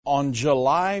On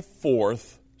July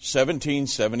 4th,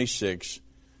 1776,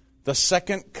 the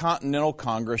Second Continental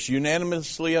Congress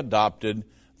unanimously adopted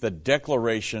the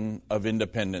Declaration of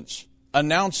Independence,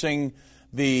 announcing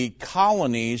the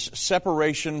colony's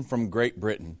separation from Great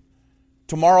Britain.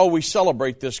 Tomorrow we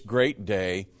celebrate this great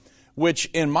day,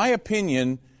 which, in my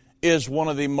opinion, is one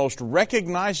of the most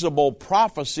recognizable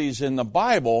prophecies in the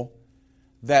Bible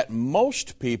that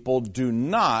most people do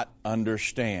not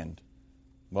understand.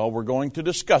 Well, we're going to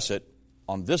discuss it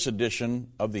on this edition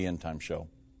of the End Time Show.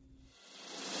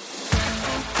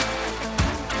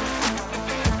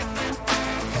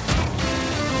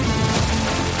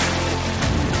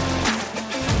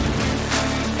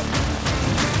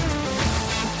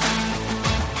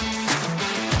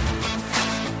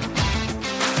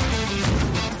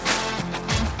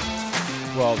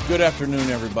 Well, good afternoon,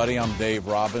 everybody. I'm Dave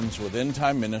Robbins with End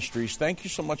Time Ministries. Thank you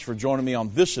so much for joining me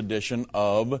on this edition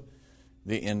of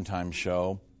the End Time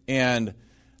Show. And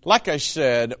like I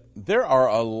said, there are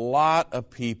a lot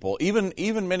of people,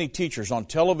 even many teachers on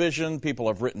television. People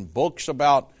have written books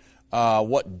about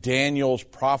what Daniel's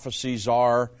prophecies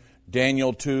are,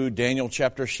 Daniel 2, Daniel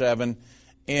chapter 7,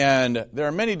 and there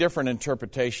are many different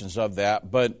interpretations of that.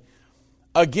 But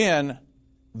again,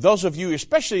 those of you,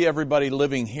 especially everybody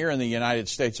living here in the United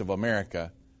States of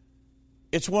America,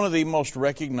 it's one of the most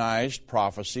recognized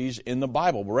prophecies in the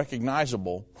Bible,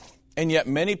 recognizable. And yet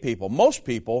many people, most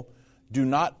people, do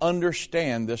not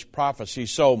understand this prophecy.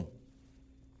 So,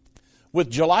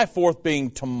 with July 4th being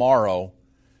tomorrow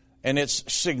and its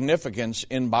significance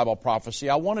in Bible prophecy,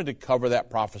 I wanted to cover that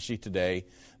prophecy today,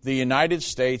 the United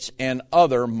States and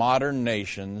other modern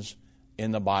nations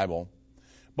in the Bible.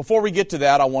 Before we get to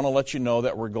that, I want to let you know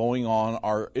that we're going on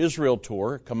our Israel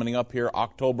tour coming up here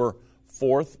October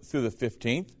 4th through the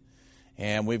 15th.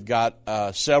 And we've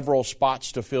got several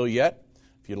spots to fill yet.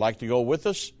 If you'd like to go with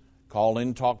us, call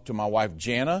in, talk to my wife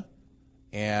Jana,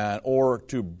 or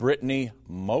to Brittany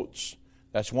Moats.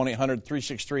 That's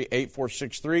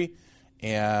 1-800-363-8463.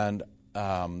 And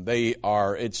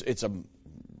it's a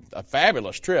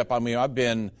fabulous trip. I mean,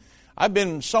 I've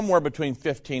been somewhere between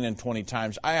 15 and 20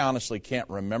 times. I honestly can't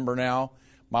remember now.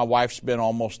 My wife's been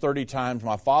almost 30 times.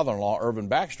 My father-in-law, Irvin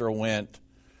Baxter, went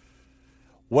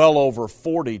well over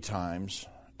 40 times.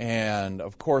 And,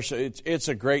 of course, it's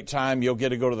a great time. You'll get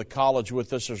to go to the college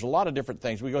with us. There's a lot of different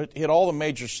things. We go hit all the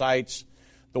major sites,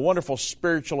 the wonderful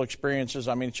spiritual experiences.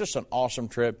 I mean, it's just an awesome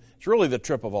trip. It's really the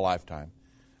trip of a lifetime.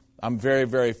 I'm very,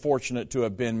 very fortunate to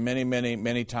have been many, many,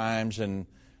 many times, and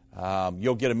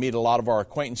you'll get to meet a lot of our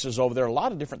acquaintances over there. A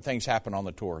lot of different things happen on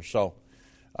the tour. So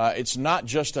it's not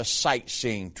just a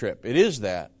sightseeing trip. It is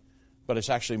that, but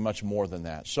it's actually much more than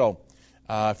that. So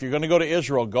if you're going to go to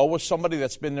Israel, go with somebody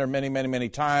that's been there many, many, many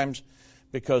times,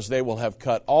 because they will have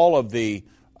cut all of the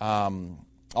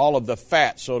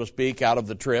fat, so to speak, out of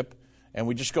the trip. And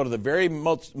we just go to the very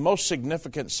most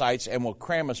significant sites, and we'll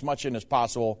cram as much in as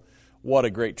possible. What a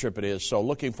great trip it is. So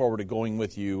looking forward to going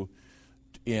with you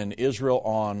in Israel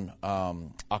on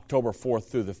October 4th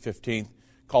through the 15th.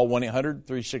 Call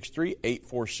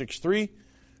 1-800-363-8463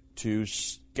 to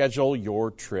schedule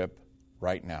your trip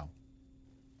right now.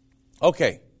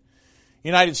 Okay,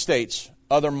 United States,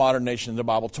 other modern nations in the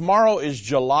Bible. Tomorrow is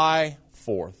July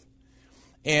 4th.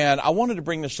 And I wanted to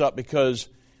bring this up because,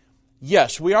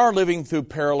 yes, we are living through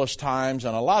perilous times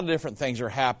and a lot of different things are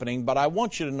happening, but I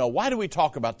want you to know, why do we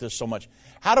talk about this so much?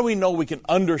 How do we know we can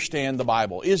understand the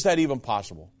Bible? Is that even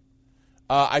possible?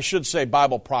 I should say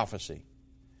Bible prophecy.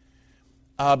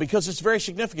 Because it's very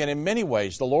significant in many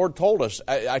ways. The Lord told us,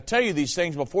 I tell you these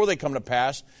things before they come to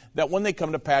pass, that when they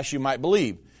come to pass you might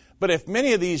believe. But if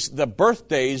many of the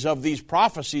birthdays of these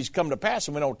prophecies come to pass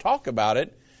and we don't talk about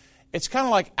it, it's kind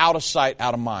of like out of sight,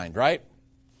 out of mind, right?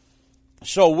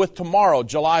 So with tomorrow,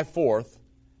 July 4th,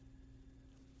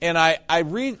 and I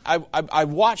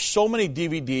watch so many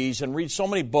DVDs and read so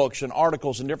many books and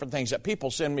articles and different things that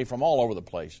people send me from all over the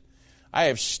place. I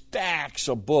have stacks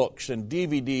of books and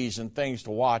DVDs and things to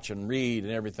watch and read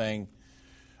and everything.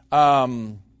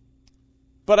 But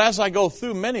as I go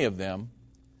through many of them,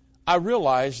 I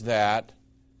realize that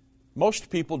most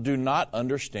people do not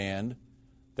understand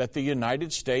that the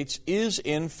United States is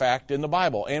in fact in the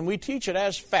Bible. And we teach it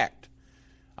as fact.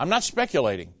 I'm not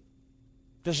speculating.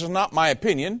 This is not my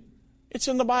opinion. It's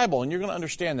in the Bible, and you're going to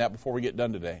understand that before we get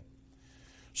done today.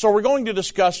 So we're going to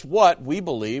discuss what we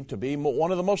believe to be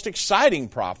one of the most exciting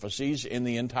prophecies in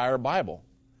the entire Bible.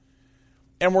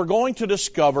 And we're going to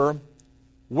discover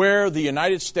where the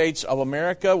United States of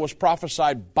America was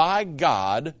prophesied by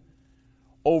God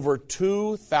over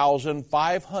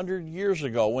 2,500 years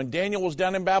ago when Daniel was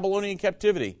down in Babylonian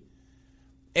captivity,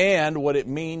 and what it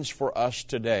means for us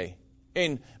today.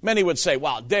 And many would say,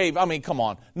 well, Dave, I mean, come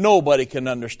on. Nobody can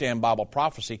understand Bible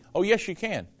prophecy. Oh, yes, you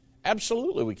can.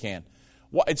 Absolutely we can.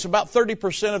 Well, it's about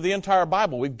 30% of the entire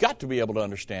Bible. We've got to be able to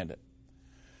understand it.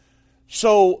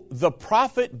 So the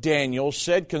prophet Daniel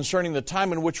said concerning the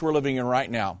time in which we're living in right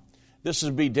now, this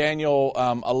would be Daniel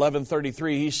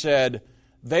 11:33. He said,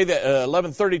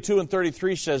 11:32 and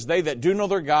 33 says, they that do know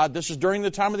their God, this is during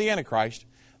the time of the Antichrist,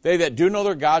 they that do know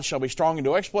their God shall be strong and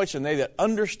do exploits, and they that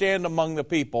understand among the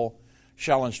people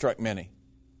shall instruct many.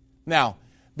 Now,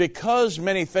 because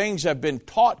many things have been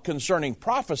taught concerning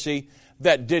prophecy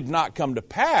that did not come to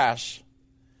pass,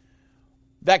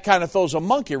 that kind of throws a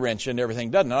monkey wrench into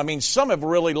everything, doesn't it? I mean, some have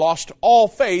really lost all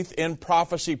faith in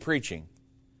prophecy preaching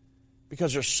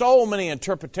because there's so many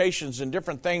interpretations and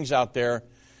different things out there.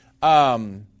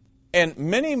 And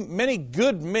many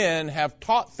good men have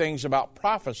taught things about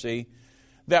prophecy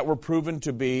that were proven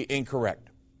to be incorrect.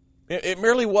 It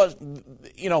merely was,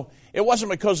 it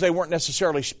wasn't because they weren't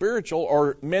necessarily spiritual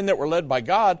or men that were led by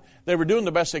God. They were doing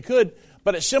the best they could,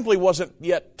 but it simply wasn't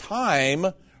yet time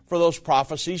for those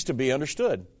prophecies to be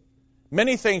understood.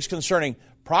 Many things concerning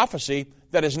prophecy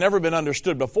that has never been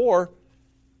understood before,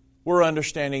 we're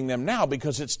understanding them now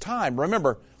because it's time.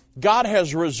 Remember, God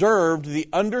has reserved the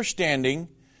understanding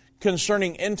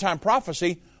concerning end-time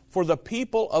prophecy for the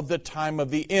people of the time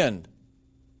of the end.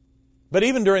 But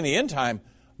even during the end time,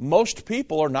 most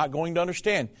people are not going to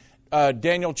understand.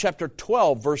 Daniel chapter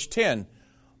 12, verse 10,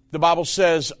 the Bible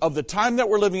says, of the time that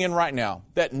we're living in right now,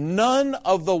 that none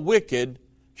of the wicked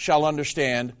shall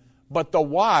understand, but the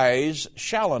wise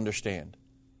shall understand.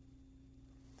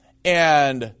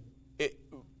 And,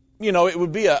 it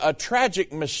would be a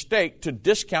tragic mistake to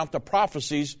discount the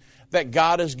prophecies that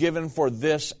God has given for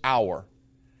this hour.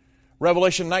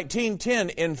 Revelation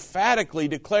 19:10 emphatically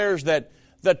declares that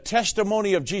the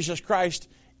testimony of Jesus Christ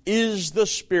is the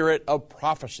spirit of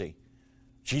prophecy.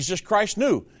 Jesus Christ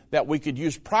knew that we could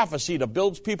use prophecy to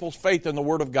build people's faith in the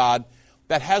Word of God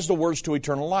that has the words to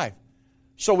eternal life.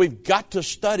 So we've got to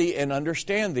study and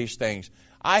understand these things.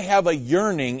 I have a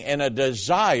yearning and a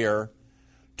desire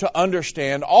to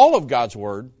understand all of God's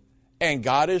Word, and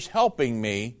God is helping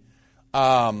me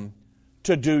to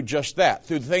do just that.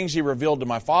 Through the things He revealed to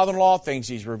my father-in-law, things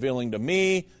He's revealing to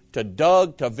me, to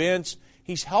Doug, to Vince,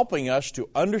 He's helping us to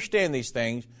understand these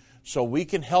things so we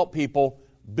can help people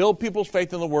build people's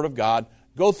faith in the Word of God,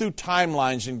 go through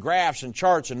timelines and graphs and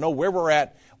charts and know where we're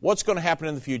at, what's going to happen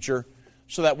in the future,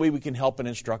 so that way we can help and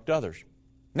instruct others.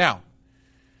 Now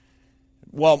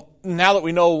that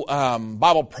we know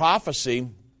Bible prophecy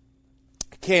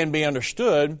can be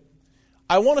understood,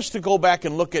 I want us to go back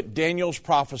and look at Daniel's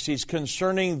prophecies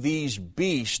concerning these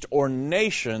beasts or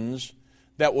nations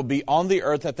that will be on the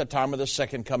earth at the time of the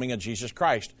second coming of Jesus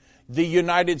Christ. The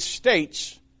United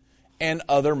States and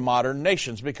other modern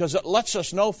nations. Because it lets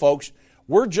us know, folks,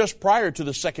 we're just prior to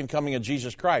the second coming of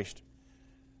Jesus Christ.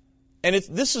 And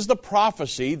this is the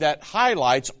prophecy that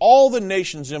highlights all the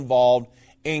nations involved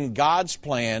in God's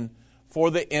plan for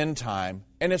the end time.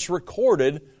 And it's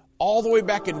recorded all the way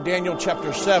back in Daniel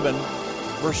chapter 7,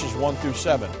 verses 1 through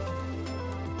 7.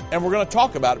 And we're going to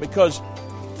talk about it because,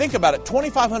 think about it,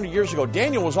 2,500 years ago,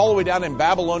 Daniel was all the way down in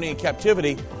Babylonian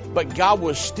captivity, but God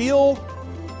was still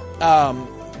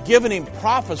giving him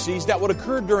prophecies that would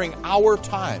occur during our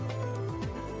time.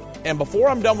 And before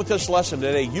I'm done with this lesson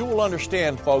today, you will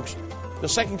understand, folks, the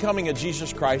second coming of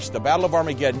Jesus Christ, the Battle of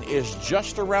Armageddon, is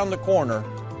just around the corner.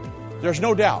 There's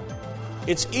no doubt.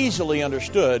 It's easily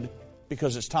understood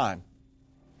because it's time.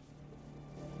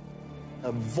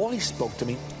 A voice spoke to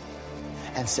me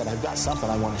and said, I've got something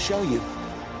I want to show you.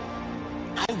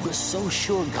 I was so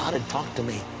sure God had talked to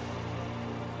me.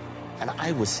 And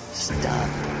I was stunned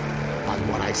by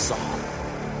what I saw.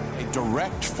 A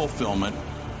direct fulfillment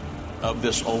of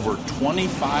this over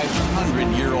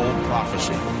 2,500-year-old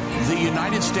prophecy. The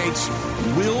United States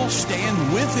will stand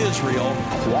with Israel.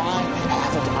 Why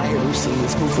haven't I ever seen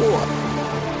this before?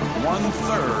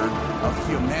 1/3 of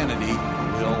humanity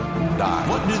will die.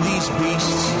 What do these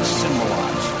beasts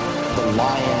symbolize? The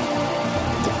lion,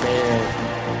 the bear,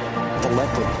 the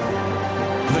leopard.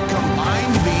 The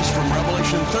combined beast from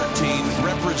Revelation 13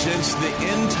 represents the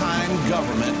end-time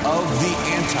government of the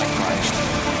Antichrist.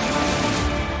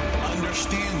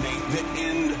 Understanding the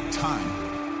end time.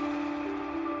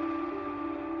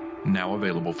 Now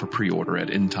available for pre-order at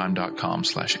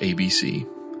endtime.com/ABC.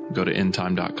 Go to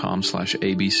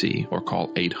endtime.com/ABC or call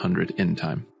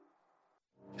 800-ENDTIME.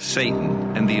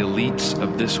 Satan and the elites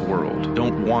of this world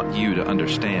don't want you to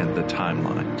understand the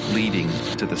timeline leading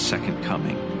to the second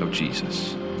coming of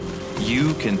Jesus.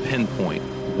 You can pinpoint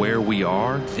where we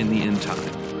are in the end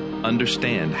time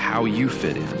understand how you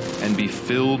fit in, and be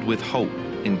filled with hope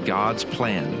in God's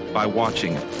plan by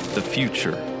watching The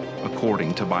Future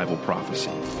According to Bible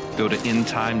Prophecy. Go to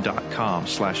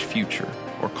endtime.com/future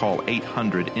or call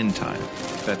 800-END-TIME.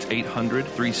 That's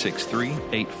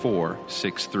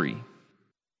 800-363-8463.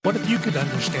 What if you could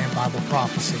understand Bible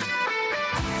prophecy?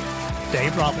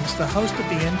 Dave Robbins, the host of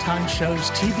the End Time Show's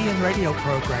TV and radio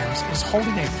programs, is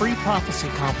holding a free prophecy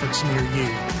conference near you.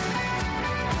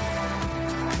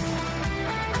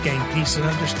 Gain peace and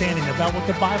understanding about what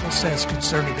the Bible says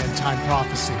concerning end-time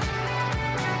prophecy.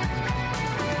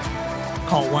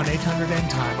 Call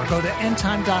 1-800-END-TIME or go to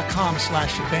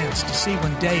endtime.com/events to see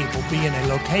when Dave will be in a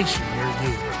location near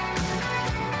you.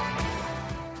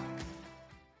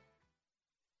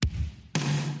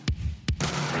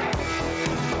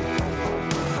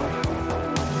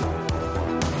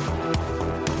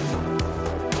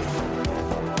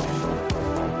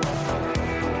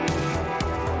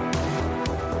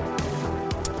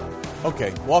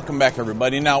 Okay, welcome back,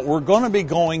 everybody. Now, we're going to be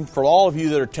going, for all of you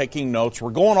that are taking notes,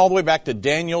 we're going all the way back to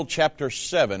Daniel chapter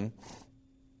 7.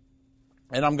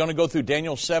 And I'm going to go through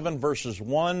Daniel 7, verses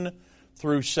 1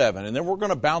 through 7. And then we're going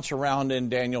to bounce around in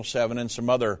Daniel 7 and some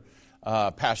other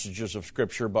passages of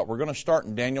Scripture. But we're going to start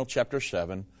in Daniel chapter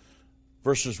 7,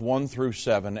 verses 1 through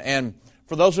 7. And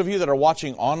for those of you that are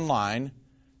watching online,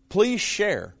 please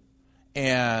share.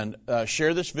 And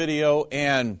share this video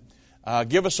and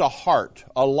give us a heart.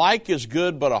 A like is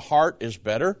good, but a heart is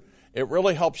better. It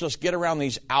really helps us get around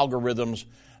these algorithms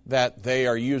that they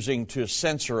are using to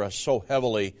censor us so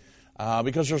heavily,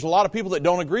 because there's a lot of people that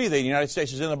don't agree that the United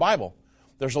States is in the Bible.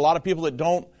 There's a lot of people that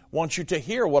don't want you to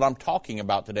hear what I'm talking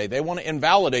about today. They want to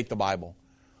invalidate the Bible.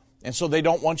 And so they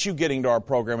don't want you getting to our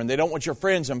program, and they don't want your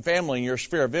friends and family in your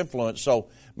sphere of influence. So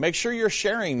make sure you're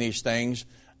sharing these things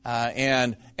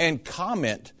and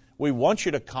comment. We want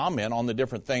you to comment on the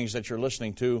different things that you're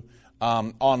listening to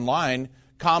online.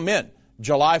 Comment,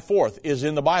 July 4th is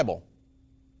in the Bible,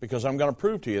 because I'm going to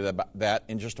prove to you that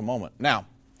in just a moment. Now,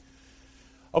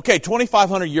 okay,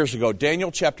 2,500 years ago,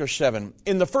 Daniel chapter 7.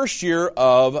 In the first year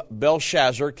of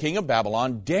Belshazzar, king of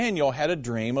Babylon, Daniel had a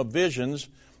dream of visions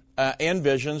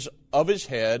of his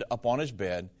head upon his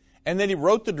bed, and then he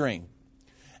wrote the dream.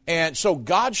 And so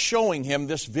God's showing him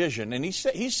this vision, and he's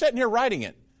sitting here writing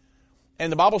it. And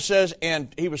the Bible says,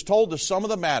 and he was told the sum of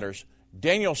the matters.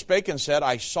 Daniel spake and said,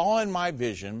 I saw in my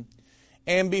vision,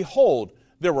 and behold,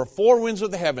 there were 4 winds of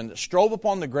the heaven that strove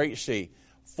upon the great sea,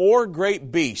 4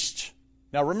 great beasts.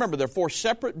 Now remember, they're 4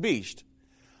 separate beasts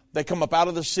that come up out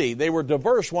of the sea. They were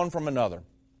diverse one from another.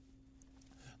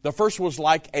 The first was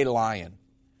like a lion,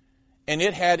 and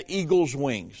it had eagle's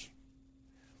wings.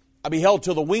 I beheld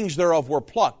till the wings thereof were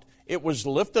plucked. It was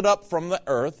lifted up from the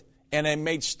earth, and it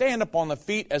made stand upon the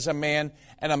feet as a man,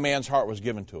 and a man's heart was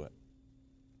given to it.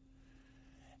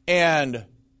 And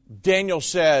Daniel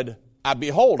said,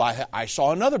 behold, I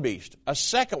saw another beast, a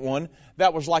second one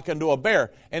that was like unto a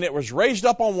bear, and it was raised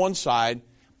up on one side,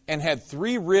 and had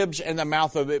 3 ribs in the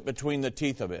mouth of it between the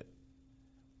teeth of it.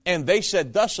 And they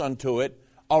said thus unto it,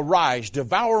 Arise,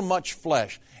 devour much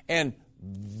flesh. And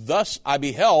thus I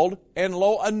beheld, and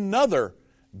lo, another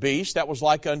beast that was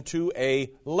like unto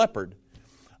a leopard,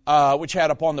 which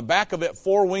had upon the back of it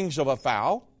 4 wings of a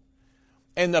fowl.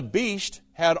 And the beast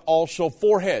had also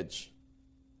 4 heads,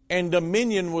 and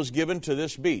dominion was given to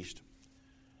this beast.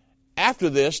 After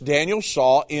this, Daniel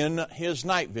saw in his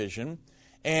night vision,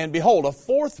 and behold, a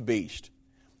 4th beast,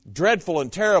 dreadful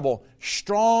and terrible,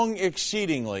 strong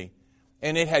exceedingly,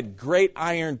 and it had great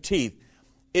iron teeth.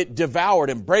 It devoured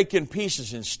and brake in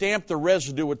pieces and stamped the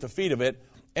residue with the feet of it,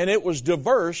 and it was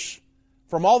diverse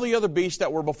from all the other beasts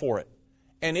that were before it.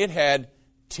 And it had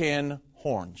 10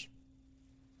 horns.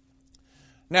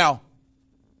 Now,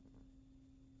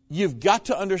 you've got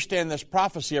to understand this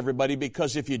prophecy, everybody,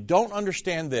 because if you don't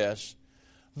understand this,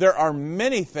 there are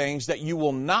many things that you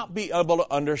will not be able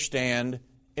to understand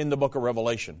in the book of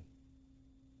Revelation.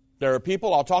 There are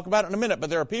people, I'll talk about it in a minute, but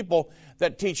there are people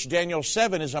that teach Daniel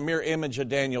 7 is a mere image of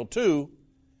Daniel 2,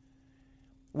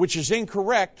 which is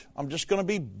incorrect. I'm just going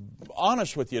to be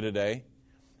honest with you today.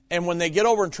 And when they get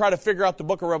over and try to figure out the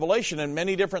book of Revelation and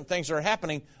many different things are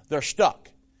happening, they're stuck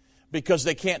because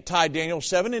they can't tie Daniel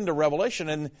 7 into Revelation,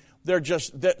 and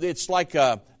it's like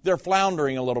they're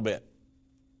floundering a little bit.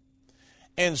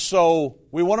 And so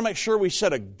we want to make sure we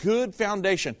set a good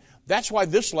foundation. That's why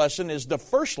this lesson is the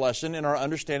first lesson in our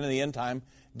Understanding the End Time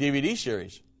DVD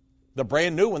series. The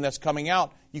brand new one that's coming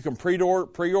out. You can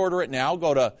pre-order it now.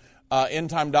 Go to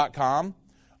endtime.com,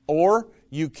 or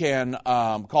you can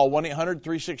call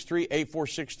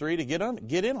 1-800-363-8463 to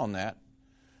get in on that,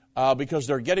 because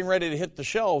they're getting ready to hit the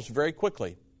shelves very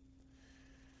quickly.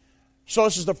 So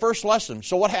this is the first lesson.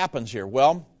 So what happens here?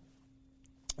 Well,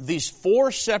 these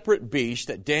 4 separate beasts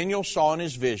that Daniel saw in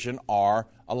his vision are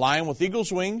a lion with eagle's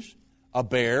wings, a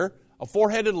bear, a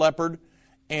 4-headed leopard,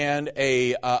 and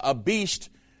a beast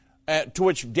to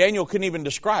which Daniel couldn't even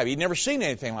describe. He'd never seen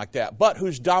anything like that, but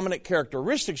whose dominant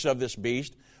characteristics of this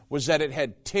beast was that it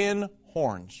had 10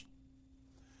 horns.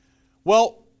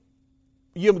 Well,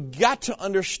 you've got to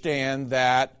understand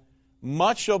that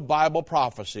much of Bible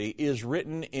prophecy is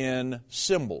written in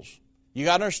symbols. You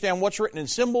got to understand what's written in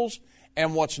symbols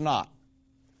and what's not.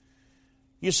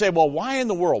 You say, well, why in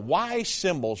the world? Why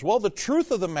symbols? Well, the truth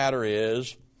of the matter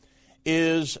is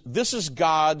this is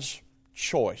God's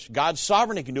choice. God's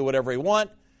sovereign. He can do whatever He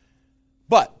wants.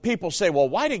 But people say, well,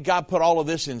 why did God put all of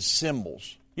this in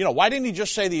symbols? Why didn't He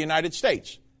just say the United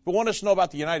States? If we want us to know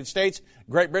about the United States,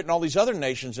 Great Britain, all these other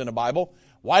nations in the Bible,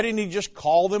 why didn't He just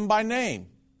call them by name?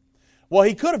 Well,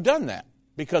 He could have done that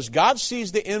because God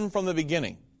sees the end from the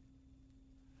beginning.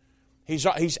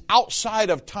 He's outside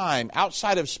of time,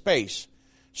 outside of space.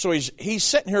 So he's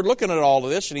sitting here looking at all of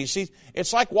this, and he sees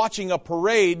it's like watching a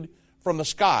parade from the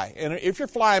sky. And if you're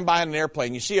flying by in an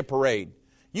airplane, you see a parade.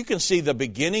 You can see the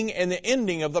beginning and the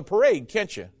ending of the parade,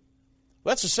 can't you?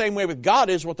 Well, that's the same way with God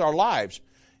is with our lives.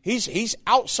 He's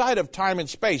outside of time and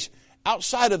space,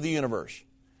 outside of the universe.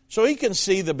 So He can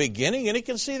see the beginning and He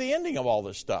can see the ending of all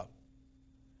this stuff.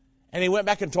 And He went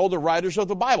back and told the writers of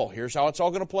the Bible, here's how it's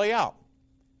all going to play out.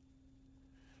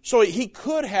 So He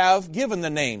could have given the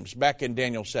names back in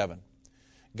Daniel 7.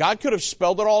 God could have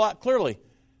spelled it all out clearly,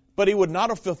 but He would not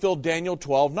have fulfilled Daniel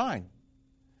 12:9.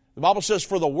 The Bible says,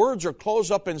 for the words are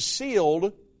closed up and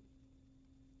sealed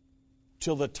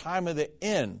till the time of the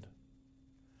end.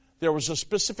 There was a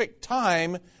specific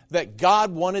time that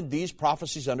God wanted these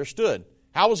prophecies understood.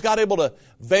 How was God able to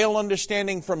veil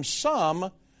understanding from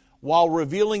some while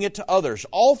revealing it to others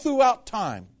all throughout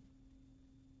time?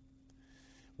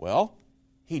 Well,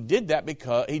 He did that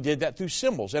because He did that through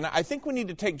symbols. And I think we need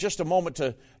to take just a moment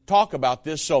to talk about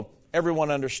this so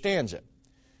everyone understands it.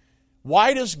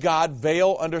 Why does God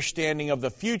veil understanding of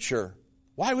the future?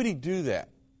 Why would He do that?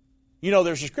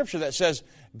 There's a scripture that says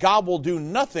God will do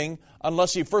nothing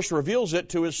unless He first reveals it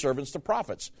to His servants, the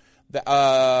prophets.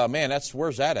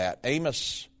 Where's that at?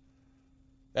 Amos.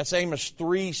 That's Amos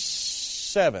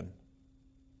 3:7.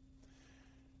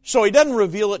 So He doesn't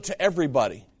reveal it to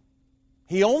everybody.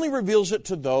 He only reveals it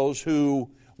to those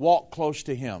who walk close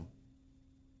to Him.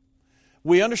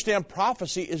 We understand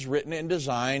prophecy is written and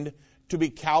designed to be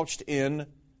couched in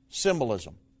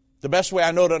symbolism. The best way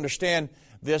I know to understand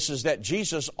this is that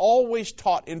Jesus always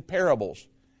taught in parables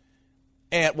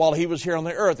while He was here on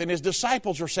the earth. And His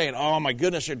disciples were saying, oh my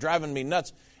goodness, you're driving me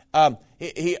nuts.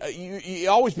 He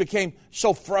always became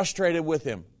so frustrated with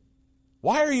Him.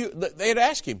 They'd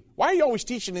ask Him, why are you always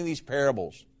teaching in these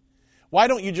parables? Why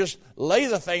don't you just lay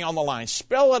the thing on the line,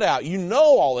 spell it out? You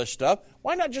know all this stuff.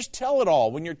 Why not just tell it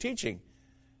all when you're teaching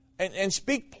and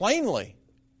speak plainly?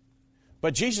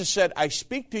 But Jesus said, I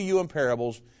speak to you in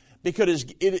parables because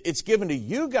it's given to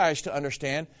you guys to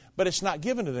understand, but it's not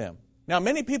given to them. Now,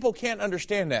 many people can't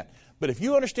understand that. But if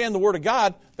you understand the Word of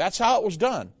God, that's how it was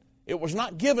done. It was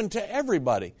not given to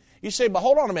everybody. You say, but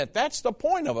hold on a minute, that's the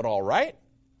point of it all, right?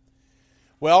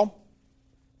 Well,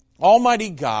 Almighty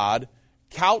God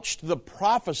couched the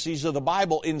prophecies of the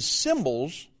Bible in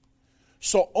symbols,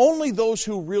 so only those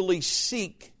who really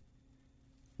seek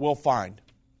will find.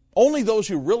 Only those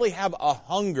who really have a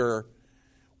hunger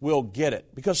will get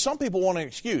it. Because some people want an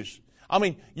excuse. I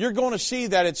mean, you're going to see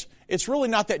that it's really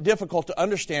not that difficult to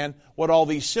understand what all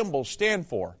these symbols stand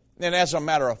for. And as a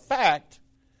matter of fact,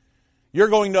 you're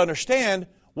going to understand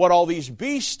what all these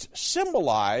beasts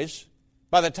symbolize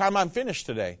by the time I'm finished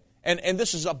today. And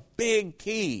this is a big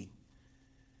key.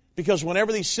 Because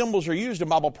whenever these symbols are used in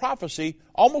Bible prophecy,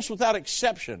 almost without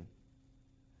exception,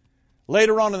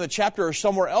 later on in the chapter or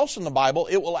somewhere else in the Bible,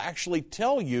 it will actually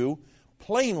tell you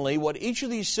plainly what each of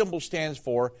these symbols stands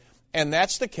for, and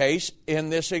that's the case in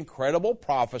this incredible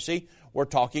prophecy we're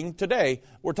talking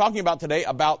about today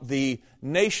about the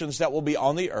nations that will be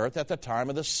on the earth at the time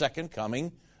of the second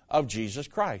coming of Jesus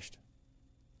Christ.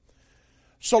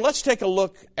 So let's take a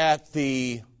look at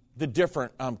the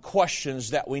different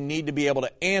questions that we need to be able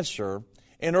to answer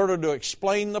in order to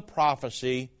explain the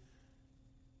prophecy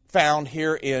found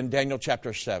here in Daniel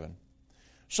chapter 7.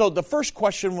 So the first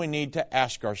question we need to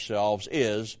ask ourselves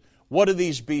is, what do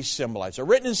these beasts symbolize? They're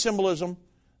written in symbolism.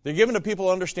 They're given to people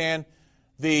to understand.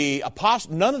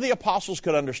 None of the apostles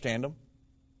could understand them,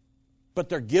 but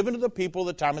they're given to the people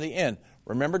at the time of the end.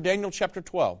 Remember Daniel chapter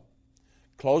 12.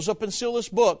 Close up and seal this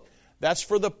book. That's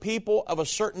for the people of a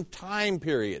certain time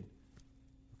period.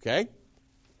 Okay?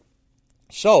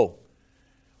 So,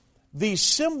 these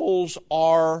symbols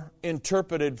are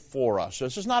interpreted for us. So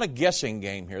this is not a guessing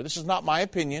game here. This is not my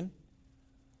opinion.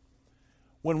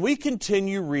 When we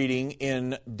continue reading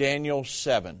in Daniel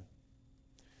 7,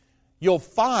 you'll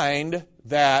find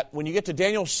that when you get to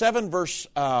Daniel 7, verse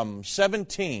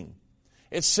 17,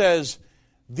 it says,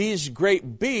 these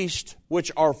great beasts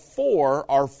which are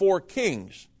four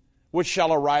kings, which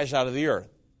shall arise out of the earth.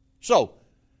 So,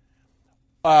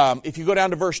 if you go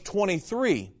down to verse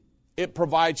 23, it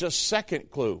provides a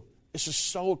second clue. This is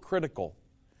so critical.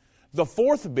 The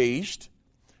fourth beast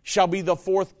shall be the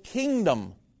fourth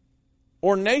kingdom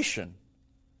or nation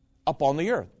upon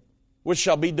the earth, which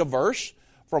shall be diverse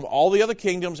from all the other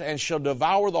kingdoms and shall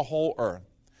devour the whole earth.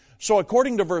 So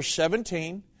according to verse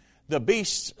 17, the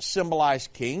beasts symbolize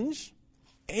kings,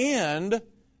 and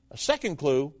a second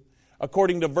clue,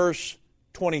 according to verse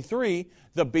 23,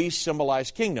 the beasts symbolize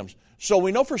kingdoms. So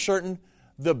we know for certain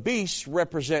the beasts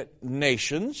represent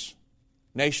nations.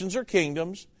 Nations are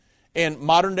kingdoms. In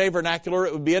modern day vernacular,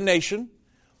 it would be a nation,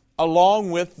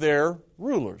 along with their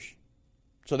rulers.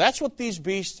 So that's what these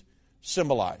beasts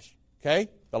symbolize. Okay?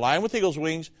 The lion with eagle's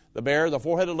wings, the bear, the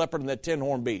four-headed leopard, and the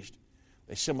ten-horned beast.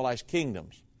 They symbolize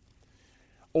kingdoms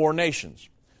or nations.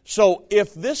 So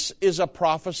if this is a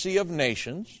prophecy of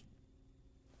nations,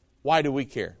 why do we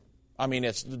care? I mean,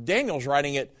 Daniel's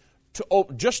writing it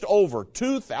just over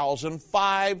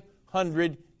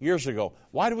 2,500 years ago.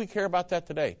 Why do we care about that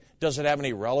today? Does it have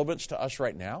any relevance to us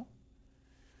right now?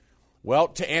 Well,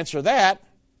 to answer that,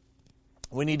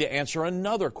 we need to answer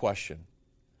another question.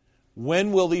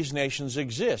 When will these nations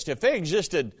exist? If they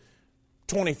existed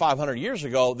 2,500 years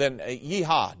ago, then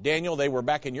yeehaw, Daniel, they were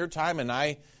back in your time, and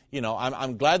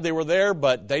I'm glad they were there,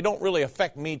 but they don't really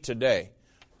affect me today.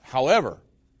 However,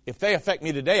 if they affect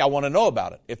me today, I want to know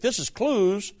about it. If this is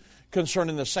clues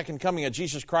concerning the second coming of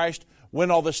Jesus Christ,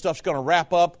 when all this stuff's going to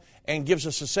wrap up and gives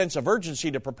us a sense of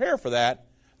urgency to prepare for that,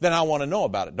 then I want to know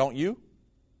about it, don't you?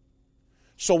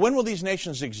 So when will these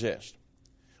nations exist?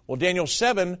 Well, Daniel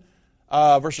 7,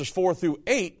 verses 4 through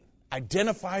 8,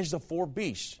 identifies the four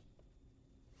beasts.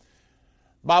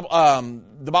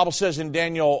 The Bible says in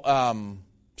Daniel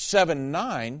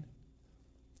 7:9,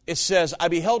 it says, I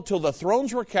beheld till the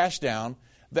thrones were cast down,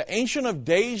 the Ancient of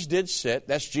Days did sit,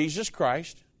 that's Jesus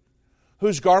Christ,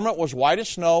 whose garment was white as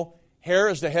snow, hair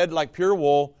as the head like pure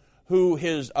wool, who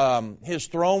his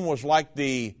throne was like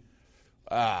the,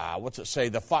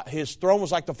 his throne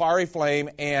was like the fiery flame,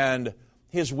 and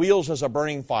his wheels as a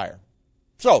burning fire.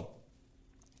 So,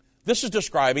 this is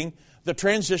describing the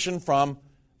transition from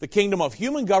the kingdom of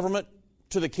human government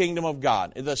to the kingdom of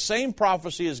God. The same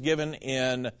prophecy is given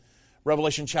in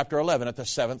Revelation chapter 11 at the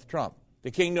seventh trump.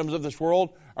 The kingdoms of this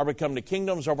world are become the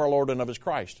kingdoms of our Lord and of His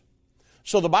Christ.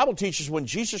 So the Bible teaches when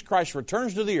Jesus Christ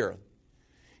returns to the earth,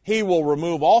 He will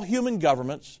remove all human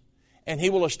governments and He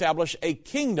will establish a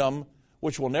kingdom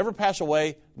which will never pass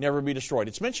away, never be destroyed.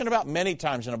 It's mentioned about many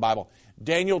times in the Bible.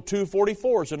 Daniel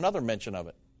 2:44 is another mention of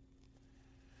it.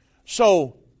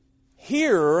 So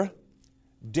here,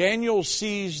 Daniel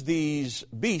sees these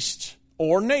beasts,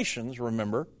 or nations,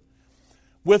 remember,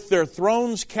 with their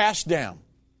thrones cast down.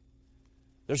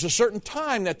 There's a certain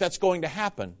time that's going to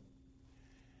happen.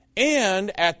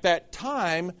 And at that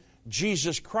time,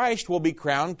 Jesus Christ will be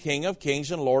crowned King of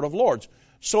Kings and Lord of Lords.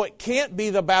 So it can't be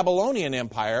the Babylonian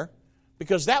Empire,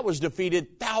 because that was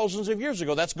defeated thousands of years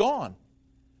ago. That's gone.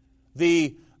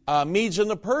 The Medes and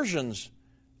the Persians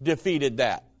defeated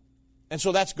that. And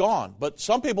so that's gone. But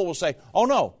some people will say, oh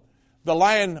no, the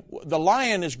lion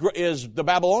is the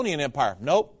Babylonian Empire.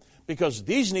 Nope, because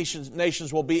these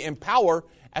nations will be in power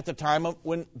at the time of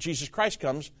when Jesus Christ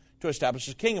comes to establish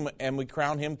His kingdom, and we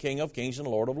crown Him King of Kings and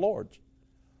Lord of Lords.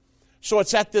 So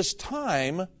it's at this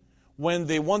time when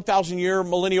the 1,000-year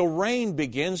millennial reign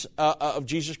begins of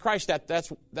Jesus Christ,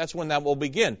 that's when that will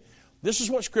begin. This is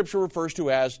what Scripture refers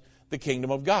to as the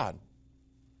kingdom of God.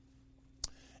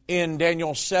 In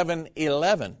Daniel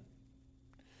 7:11,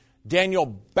 Daniel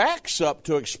backs up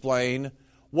to explain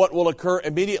what will occur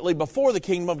immediately before the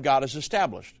kingdom of God is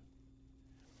established.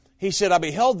 He said, I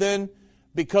beheld then,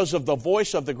 because of the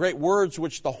voice of the great words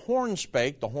which the horn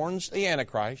spake, the horn's the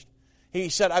Antichrist, he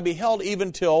said, I beheld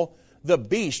even till the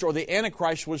beast or the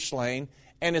Antichrist was slain,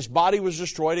 and his body was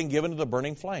destroyed and given to the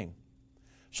burning flame.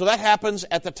 So that happens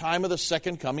at the time of the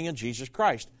second coming of Jesus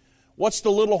Christ. What's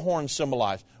the little horn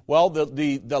symbolize? Well,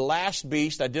 the last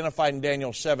beast identified in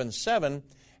Daniel 7:7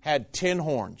 had 10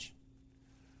 horns.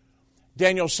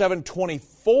 Daniel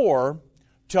 7:24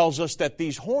 tells us that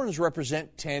these horns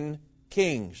represent 10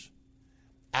 kings.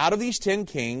 Out of these 10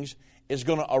 kings is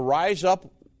going to arise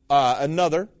up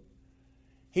another.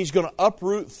 He's going to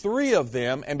uproot 3 of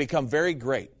them and become very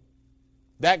great.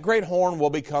 That great horn will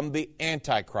become the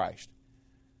Antichrist.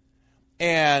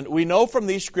 And we know from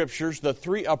these scriptures the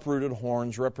three uprooted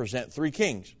horns represent three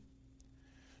kings.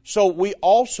 So we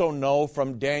also know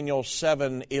from Daniel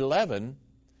 7:11,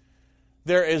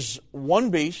 there is one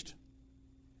beast,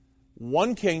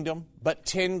 one kingdom, but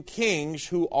 10 kings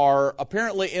who are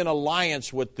apparently in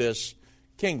alliance with this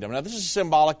kingdom. Now, this is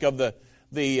symbolic of the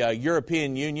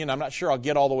European Union. I'm not sure I'll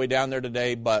get all the way down there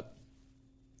today, but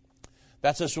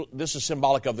this is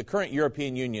symbolic of the current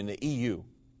European Union, the EU,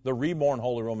 the reborn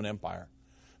Holy Roman Empire.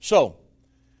 So,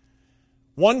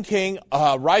 one king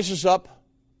rises up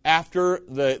after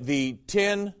the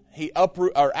 10,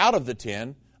 out of the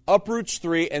 10, uproots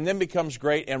 3, and then becomes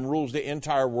great and rules the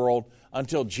entire world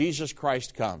until Jesus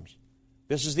Christ comes.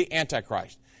 This is the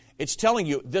Antichrist. It's telling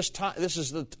you this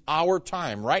is our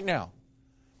time right now.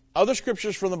 Other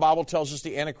scriptures from the Bible tells us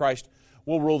the Antichrist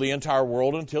will rule the entire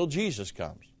world until Jesus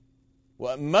comes.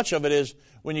 Well, much of it is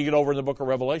when you get over in the book of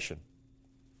Revelation.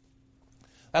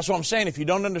 That's what I'm saying. If you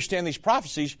don't understand these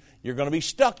prophecies, you're going to be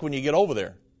stuck when you get over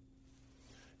there.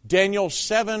 Daniel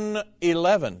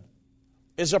 7:11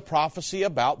 is a prophecy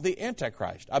about the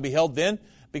Antichrist. I beheld then,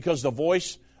 because the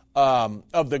voice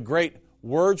of the great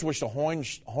words which the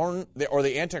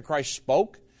Antichrist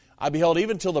spoke, I beheld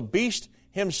even till the beast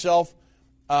himself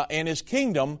and his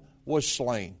kingdom was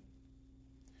slain.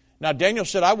 Now Daniel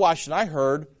said, I watched and I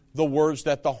heard the words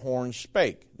that the horn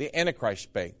spake, the Antichrist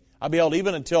spake. I beheld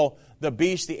even until the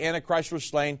beast, the Antichrist, was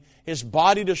slain, his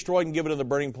body destroyed and given to the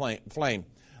burning flame.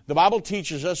 The Bible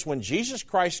teaches us when Jesus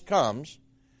Christ comes,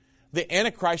 the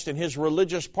Antichrist and his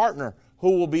religious partner,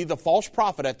 who will be the false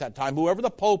prophet at that time, whoever the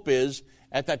Pope is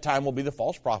at that time will be the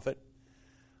false prophet,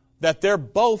 that they're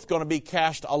both going to be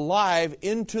cast alive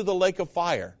into the lake of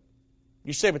fire.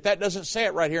 You say, but that doesn't say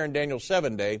it right here in Daniel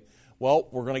 7, Dave. Well,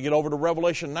 we're going to get over to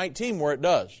Revelation 19 where it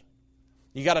does.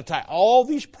 You got to tie all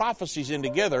these prophecies in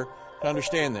together to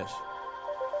understand this.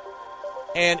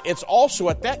 And it's also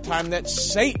at that time that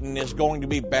Satan is going to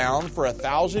be bound for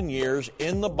 1,000 years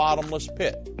in the bottomless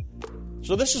pit.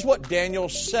 So this is what Daniel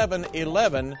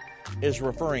 7:11 is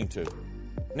referring to.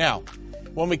 Now,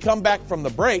 when we come back from the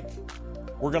break,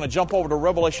 we're going to jump over to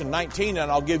Revelation 19,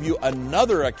 and I'll give you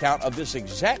another account of this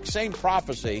exact same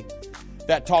prophecy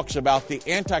that talks about the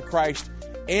Antichrist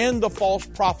and the false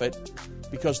prophet,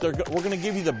 because we're going to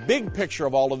give you the big picture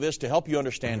of all of this to help you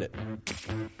understand it.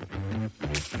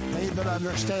 They that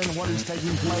understand what is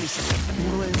taking place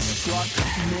will instruct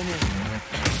many.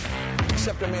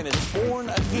 Except a man is born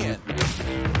again,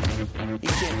 he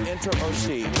can't enter or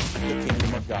see the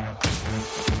kingdom of God.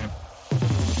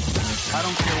 I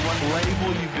don't care what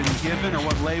label you've been given or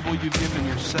what label you've given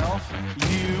yourself.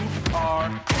 You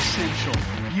are essential.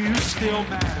 You still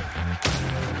matter.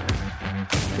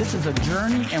 This is a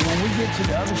journey, and when we get to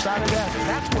the other side of that,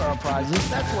 that's where our prize is.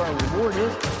 That's where our reward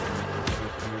is.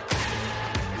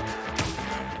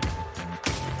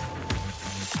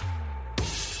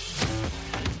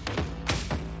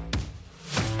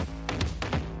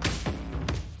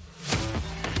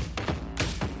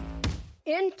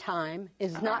 End time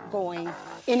is not going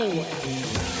anywhere.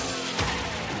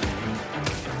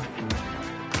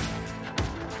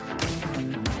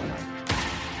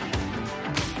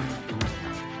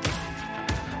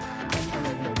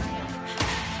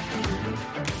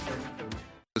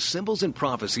 The symbols and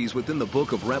prophecies within the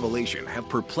book of Revelation have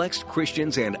perplexed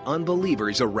Christians and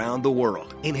unbelievers around the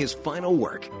world. In his final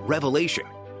work, Revelation,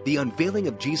 The Unveiling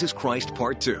of Jesus Christ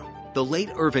Part 2, the late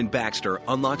Irvin Baxter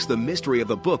unlocks the mystery of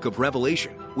the book of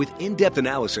Revelation with in-depth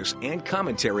analysis and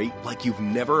commentary like you've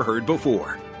never heard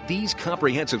before. These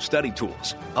comprehensive study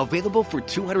tools, available for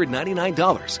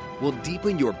 $299, will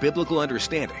deepen your biblical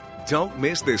understanding. Don't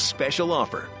miss this special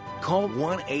offer. Call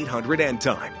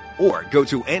 1-800-END-TIME or go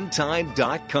to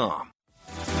endtime.com.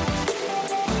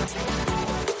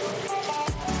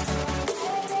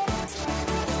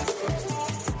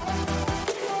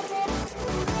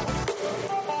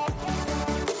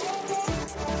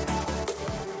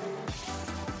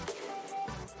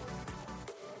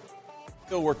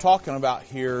 What we're talking about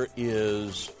here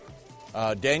is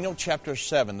Daniel chapter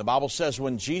 7. The Bible says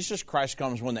when Jesus Christ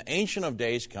comes, when the Ancient of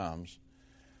Days comes,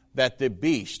 that the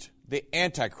beast, the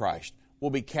Antichrist, will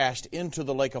be cast into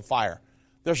the lake of fire.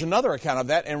 There's another account of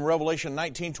that in Revelation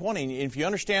 19:20. If you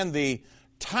understand the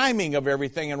timing of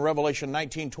everything in Revelation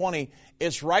 19:20,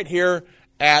 it's right here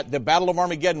at the Battle of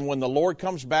Armageddon when the Lord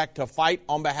comes back to fight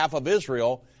on behalf of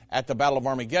Israel at the Battle of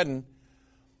Armageddon.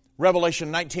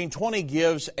 Revelation 19:20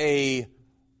 gives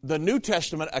the New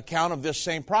Testament account of this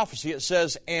same prophecy. It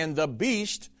says, and the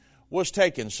beast was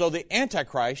taken. So the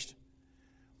Antichrist,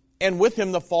 and with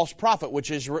him the false prophet,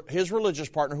 which is his religious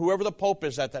partner, whoever the Pope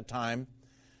is at that time,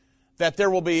 that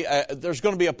there's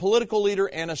going to be a political leader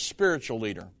and a spiritual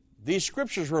leader. These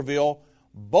scriptures reveal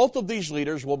both of these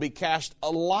leaders will be cast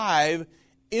alive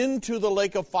into the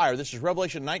lake of fire. This is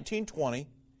Revelation 19:20,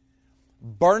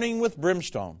 burning with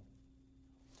brimstone.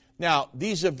 Now,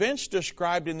 these events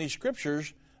described in these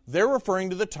scriptures, they're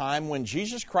referring to the time when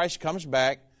Jesus Christ comes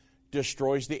back,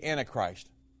 destroys the Antichrist.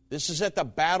 This is at the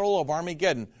Battle of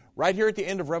Armageddon, right here at the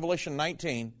end of Revelation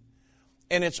 19.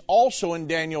 And it's also in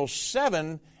Daniel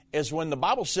 7, is when the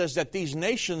Bible says that these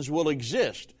nations will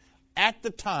exist at the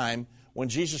time when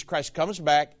Jesus Christ comes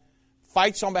back,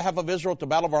 fights on behalf of Israel at the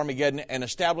Battle of Armageddon, and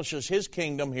establishes his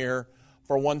kingdom here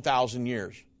for 1,000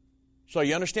 years. So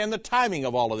you understand the timing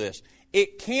of all of this.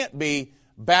 It can't be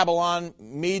Babylon,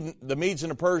 the Medes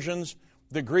and the Persians,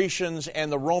 the Grecians,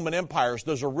 and the Roman empires,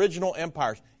 those original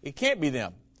empires. It can't be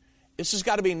them. This has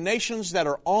got to be nations that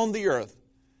are on the earth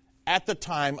at the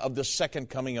time of the second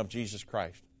coming of Jesus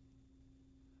Christ.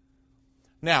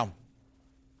 Now,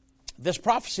 this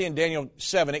prophecy in Daniel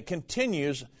 7, it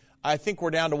continues. I think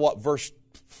we're down to verse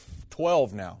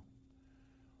 12 now.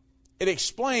 It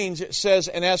explains, it says,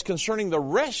 and as concerning the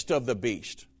rest of the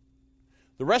beast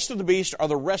are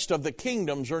the rest of the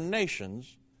kingdoms or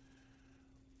nations.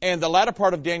 And the latter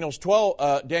part of Daniel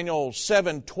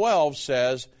 7:12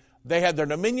 says, they had their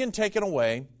dominion taken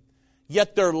away,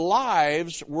 yet their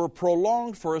lives were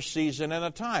prolonged for a season and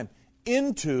a time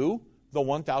into the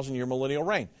 1,000-year millennial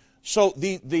reign. So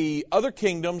the other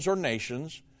kingdoms or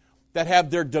nations that have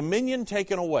their dominion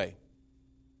taken away,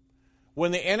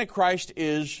 when the Antichrist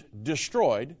is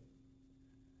destroyed,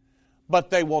 but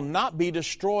they will not be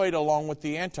destroyed along with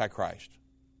the Antichrist.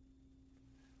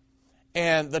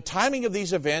 And the timing of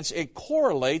these events, it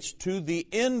correlates to the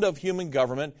end of human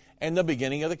government and the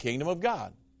beginning of the kingdom of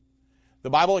God. The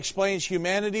Bible explains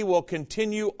humanity will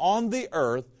continue on the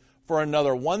earth for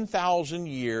another 1,000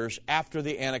 years after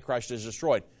the Antichrist is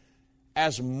destroyed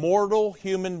as mortal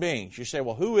human beings. You say,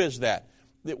 well, who is that?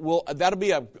 That'll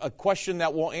be a question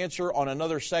that we'll answer on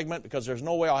another segment because there's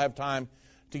no way I'll have time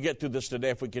to get through this today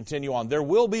if we continue on. There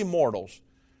will be mortals.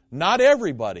 Not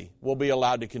everybody will be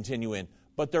allowed to continue in,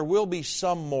 but there will be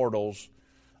some mortals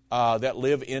that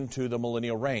live into the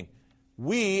millennial reign.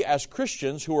 We, as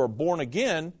Christians who are born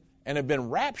again and have been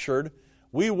raptured,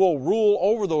 we will rule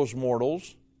over those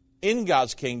mortals in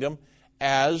God's kingdom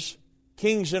as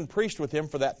kings and priests with him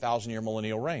for that 1,000-year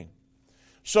millennial reign.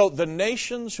 So the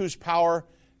nations whose power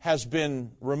has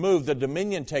been removed, the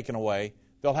dominion taken away,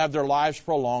 they'll have their lives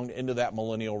prolonged into that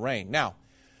millennial reign. Now,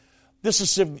 this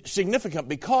is significant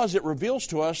because it reveals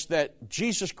to us that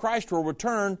Jesus Christ will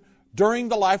return during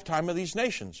the lifetime of these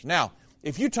nations. Now,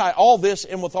 if you tie all this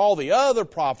in with all the other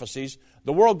prophecies,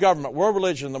 the world government, world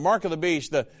religion, the mark of the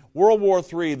beast, the World War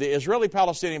III, the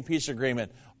Israeli-Palestinian peace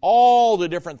agreement, all the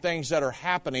different things that are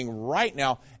happening right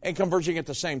now and converging at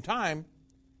the same time,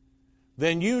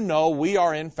 then you know we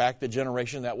are in fact the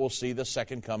generation that will see the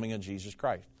second coming of Jesus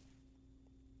Christ.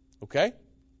 Okay?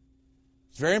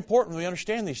 It's very important we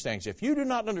understand these things. If you do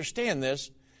not understand this,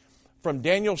 from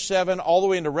Daniel 7 all the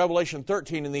way into Revelation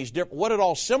 13 and what it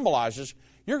all symbolizes,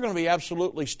 you're going to be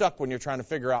absolutely stuck when you're trying to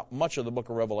figure out much of the book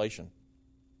of Revelation.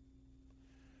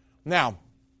 Now,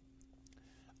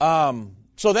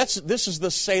 so this is the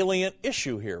salient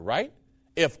issue here, right?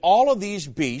 If all of these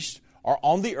beasts are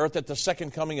on the earth at the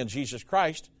second coming of Jesus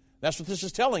Christ, that's what this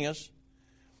is telling us.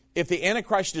 If the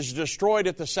Antichrist is destroyed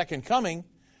at the second coming,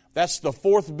 that's the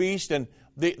fourth beast, and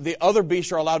the other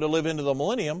beasts are allowed to live into the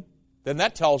millennium, then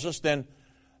that tells us then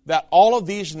that all of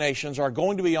these nations are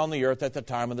going to be on the earth at the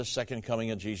time of the second coming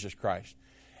of Jesus Christ.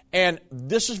 And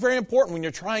this is very important when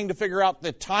you're trying to figure out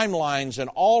the timelines and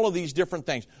all of these different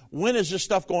things. When is this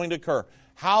stuff going to occur?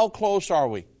 How close are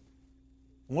we?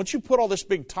 Once you put all this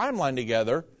big timeline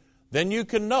together, then you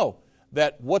can know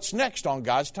that what's next on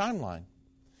God's timeline.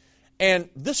 And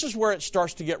this is where it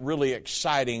starts to get really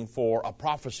exciting for a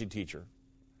prophecy teacher.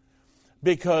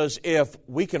 Because if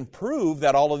we can prove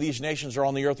that all of these nations are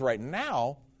on the earth right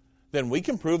now, then we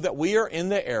can prove that we are in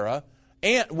the era.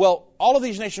 And, well, all of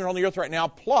these nations are on the earth right now,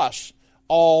 plus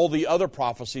all the other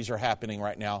prophecies are happening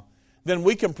right now. Then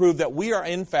we can prove that we are,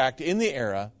 in fact, in the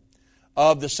era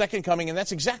of the second coming, and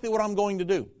that's exactly what I'm going to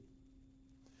do.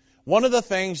 One of the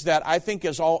things that I think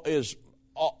is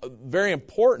very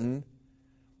important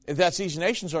is that these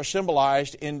nations are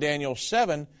symbolized in Daniel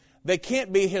 7. They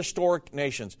can't be historic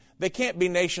nations. They can't be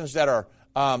nations that are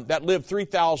that lived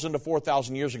 3,000 to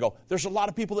 4,000 years ago. There's a lot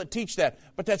of people that teach that,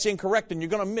 but that's incorrect, and you're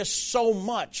going to miss so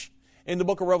much in the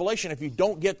book of Revelation if you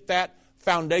don't get that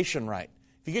foundation right.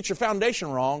 If you get your foundation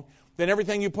wrong, then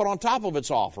everything you put on top of it's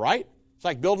off, right? It's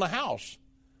like building a house.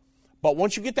 But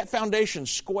once you get that foundation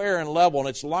square and level and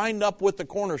it's lined up with the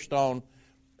cornerstone,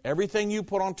 everything you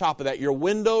put on top of that, your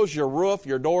windows, your roof,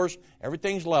 your doors,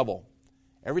 everything's level.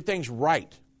 Everything's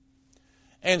right.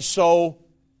 And so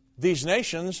these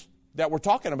nations that we're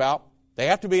talking about, they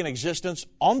have to be in existence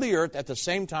on the earth at the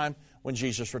same time when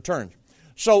Jesus returns.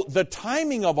 So the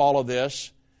timing of all of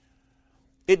this,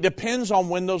 it depends on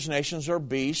when those nations or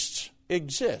beasts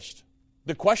exist.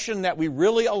 The question that we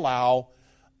really allows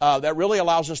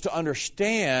us to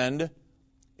understand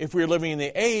if we're living in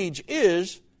the age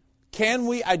is, can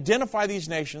we identify these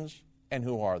nations and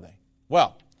who are they?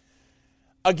 Well,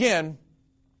 again,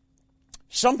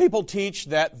 some people teach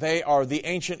that they are the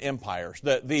ancient empires.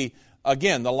 The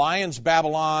lion's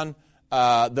Babylon,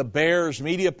 the bear's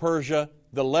Media Persia,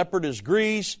 the leopard is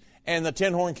Greece, and the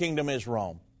ten-horn kingdom is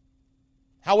Rome.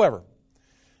 However,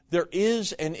 there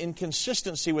is an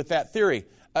inconsistency with that theory.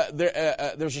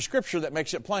 There's a scripture that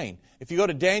makes it plain. If you go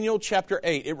to Daniel chapter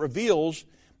 8, it reveals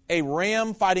a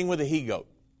ram fighting with a he-goat.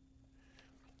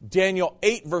 Daniel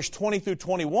 8, verse 20 through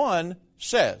 21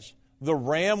 says, "The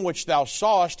ram which thou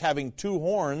sawest having two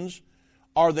horns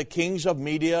are the kings of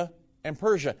Media and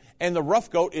Persia, and the rough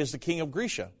goat is the king of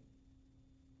Grecia."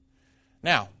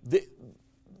 Now,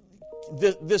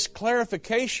 this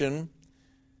clarification,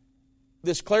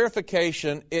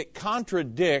 it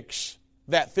contradicts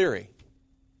that theory.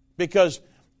 Because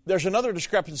there's another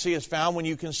discrepancy is found when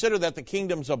you consider that the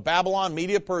kingdoms of Babylon,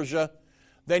 Media, Persia,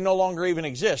 they no longer even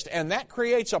exist. And that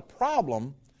creates a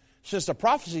problem, since the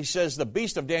prophecy says the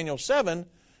beast of Daniel 7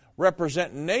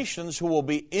 represent nations who will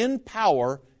be in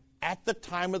power at the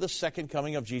time of the second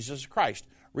coming of Jesus Christ.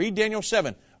 Read Daniel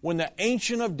 7. When the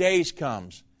Ancient of Days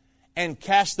comes and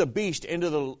casts the beast into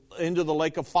the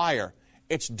lake of fire.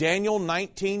 It's Daniel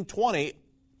 19:20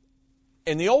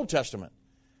 in the Old Testament.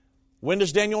 When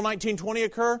does Daniel 19:20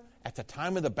 occur? At the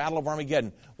time of the Battle of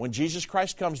Armageddon, when Jesus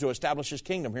Christ comes to establish His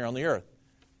kingdom here on the earth.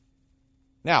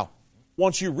 Now,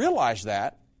 once you realize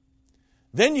that,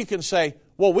 then you can say,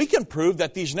 well, we can prove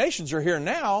that these nations are here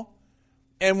now,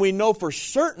 and we know for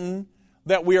certain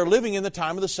that we are living in the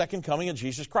time of the second coming of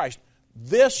Jesus Christ.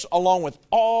 This, along with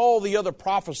all the other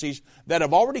prophecies that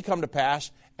have already come to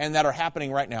pass and that are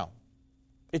happening right now.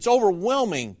 It's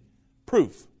overwhelming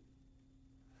proof.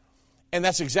 And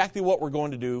that's exactly what we're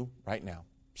going to do right now.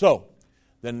 So,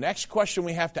 the next question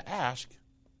we have to ask,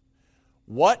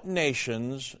 what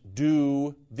nations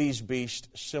do these beasts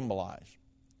symbolize?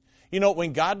 You know,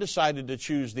 when God decided to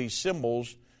choose these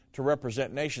symbols to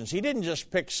represent nations, He didn't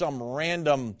just pick some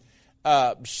random,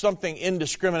 something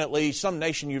indiscriminately, some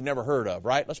nation you've never heard of,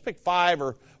 right? Let's pick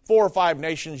 4 or 5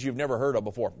 nations you've never heard of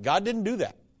before. God didn't do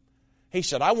that. He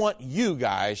said, I want you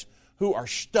guys who are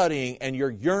studying and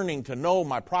you're yearning to know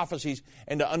my prophecies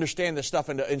and to understand this stuff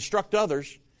and to instruct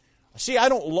others. See,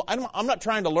 I'm not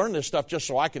trying to learn this stuff just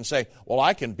so I can say, well,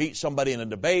 I can beat somebody in a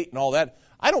debate and all that.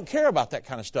 I don't care about that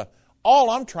kind of stuff. All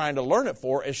I'm trying to learn it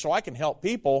for is so I can help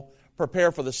people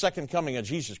prepare for the second coming of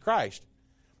Jesus Christ.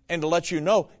 And to let you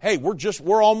know, hey,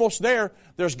 we're almost there.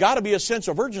 There's got to be a sense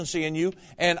of urgency in you,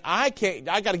 and I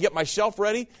got to get myself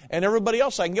ready, and everybody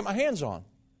else I can get my hands on.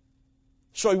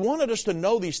 So He wanted us to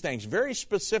know these things very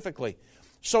specifically.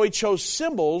 So He chose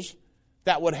symbols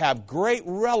that would have great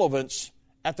relevance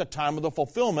at the time of the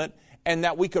fulfillment and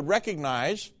that we could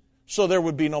recognize so there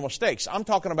would be no mistakes. I'm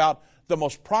talking about the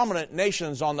most prominent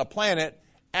nations on the planet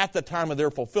at the time of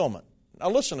their fulfillment. Now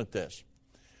listen at this.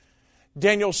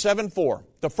 Daniel 7:4.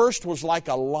 The first was like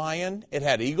a lion. It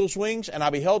had eagle's wings, and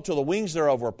I beheld till the wings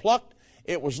thereof were plucked.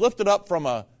 It was lifted up from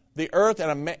the earth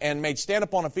and made stand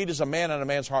upon a feet as a man, and a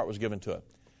man's heart was given to it.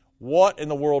 What in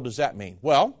the world does that mean?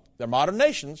 Well, they're modern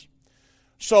nations.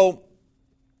 So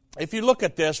if you look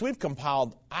at this,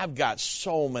 I've got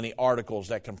so many articles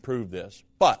that can prove this.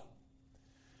 But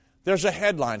there's a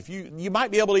headline. You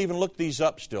might be able to even look these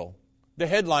up still. The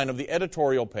headline of the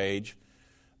editorial page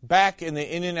back in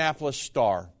the Indianapolis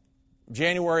Star,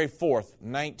 January 4th,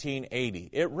 1980.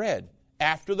 It read,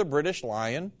 after the British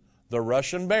lion, the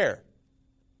Russian bear.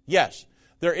 Yes,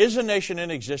 there is a nation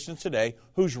in existence today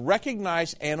whose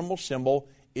recognized animal symbol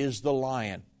is the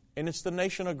lion, and it's the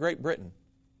nation of Great Britain.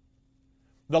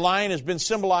 The lion has been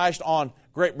symbolized on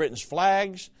Great Britain's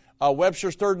flags.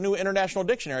 Webster's Third New International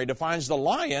Dictionary defines the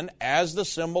lion as the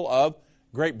symbol of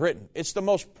Great Britain. It's the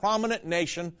most prominent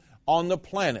nation on the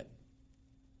planet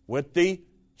with the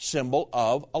symbol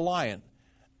of a lion.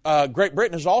 Great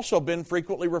Britain has also been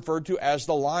frequently referred to as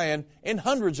the lion in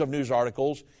hundreds of news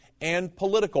articles and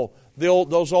political.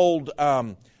 Those old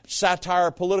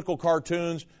satire political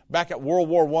cartoons back at World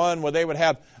War I where they would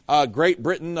have Great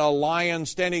Britain, a lion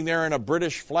standing there and a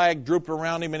British flag drooped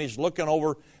around him and he's looking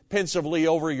over pensively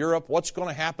over Europe. What's going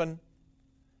to happen?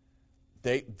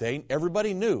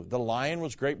 Everybody knew the lion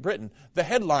was Great Britain. The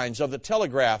headlines of the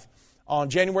Telegraph on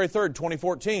January 3rd,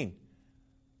 2014.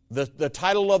 The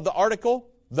title of the article,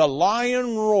 "The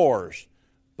Lion Roars,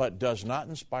 but Does Not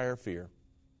Inspire Fear."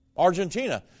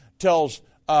 Argentina tells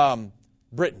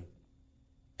Britain.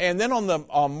 And then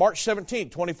on March 17,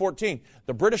 2014,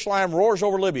 the British lion roars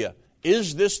over Libya.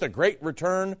 Is this the great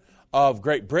return of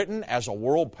Great Britain as a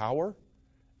world power?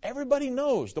 Everybody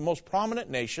knows the most prominent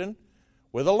nation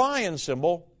with a lion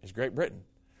symbol is Great Britain.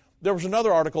 There was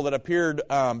another article that appeared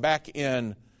back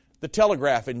in the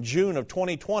Telegraph in June of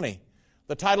 2020.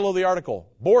 The title of the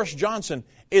article, "Boris Johnson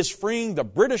is freeing the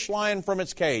British lion from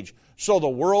its cage so the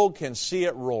world can see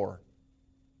it roar."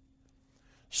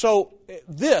 So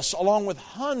this, along with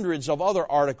hundreds of other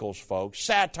articles, folks,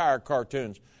 satire,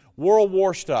 cartoons, World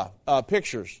War stuff,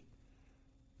 pictures,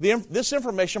 this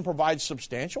information provides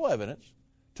substantial evidence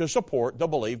to support the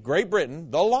belief Great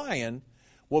Britain, the lion,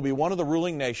 will be one of the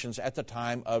ruling nations at the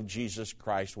time of Jesus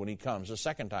Christ when he comes the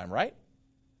second time, right?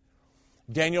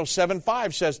 Daniel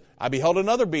 7:5 says, "I beheld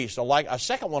another beast, a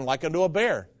second one like unto a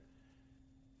bear.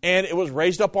 And it was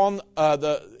raised up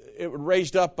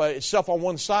itself on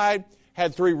one side,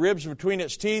 had 3 ribs between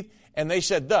its teeth, and they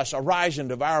said thus, Arise and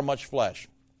devour much flesh."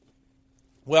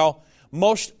 Well,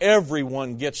 most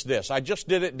everyone gets this. I just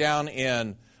did it down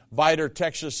in Vidor,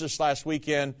 Texas this last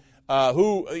weekend.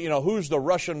 Who's the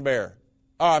Russian bear?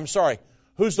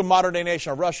 Who's the modern-day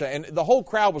nation of Russia? And the whole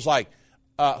crowd was like,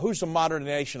 who's the modern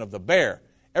nation of the bear?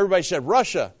 Everybody said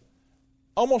Russia.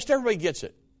 Almost everybody gets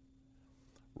it.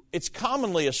 It's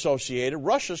commonly associated,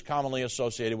 Russia's commonly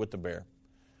associated with the bear.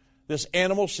 This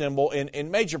animal symbol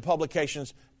in major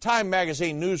publications, Time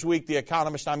Magazine, Newsweek, The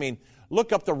Economist,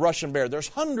 look up the Russian bear. There's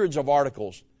hundreds of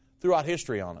articles throughout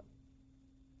history on it.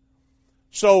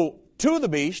 So, two of the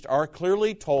beasts are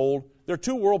clearly told, there are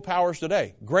 2 world powers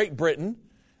today, Great Britain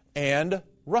and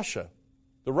Russia.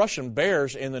 The Russian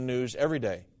bear's in the news every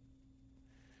day.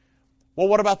 Well,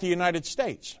 what about the United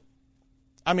States?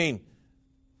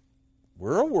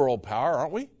 We're a world power,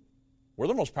 aren't we? We're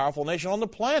the most powerful nation on the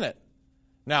planet.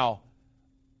 Now,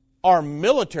 our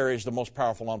military is the most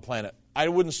powerful on the planet. I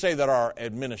wouldn't say that our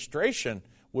administration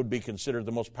would be considered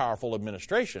the most powerful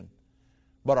administration,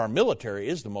 but our military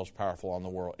is the most powerful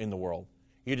in the world.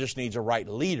 It just needs a right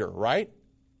leader, right?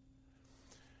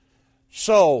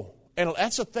 So, and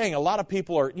that's the thing. A lot of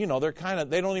people are, they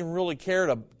don't even really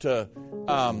care to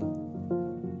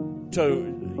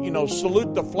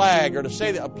salute the flag or to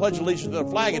say that pledge allegiance to the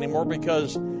flag anymore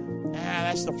because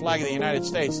that's the flag of the United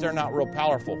States. They're not real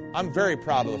powerful. I'm very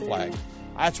proud of the flag.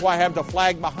 That's why I have the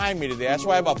flag behind me today. That's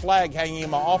why I have a flag hanging in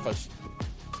my office.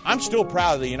 I'm still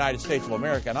proud of the United States of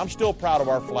America, and I'm still proud of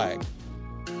our flag.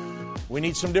 We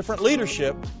need some different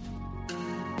leadership,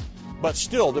 but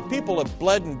still, the people have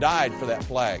bled and died for that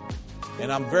flag,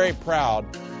 and I'm very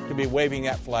proud to be waving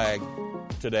that flag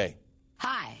today.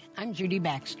 Hi, I'm Judy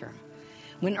Baxter.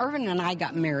 When Irvin and I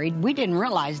got married, we didn't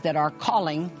realize that our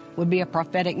calling would be a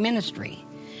prophetic ministry.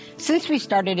 Since we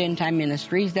started End Time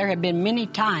Ministries, there have been many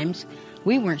times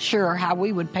we weren't sure how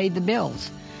we would pay the bills,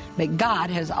 but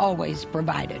God has always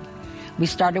provided. We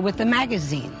started with the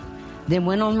magazine, then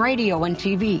went on radio and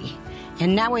TV,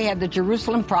 and now we have the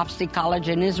Jerusalem Prophecy College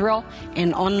in Israel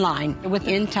and online with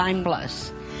End Time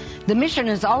Plus. The mission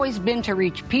has always been to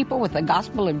reach people with the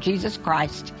gospel of Jesus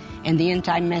Christ and the end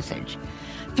time message.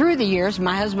 Through the years,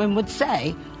 my husband would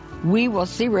say, we will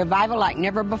see revival like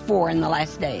never before in the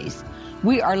last days.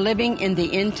 We are living in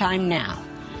the end time now.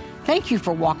 Thank you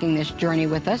for walking this journey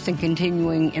with us and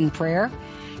continuing in prayer.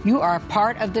 You are a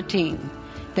part of the team.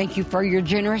 Thank you for your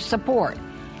generous support.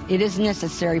 It is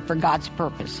necessary for God's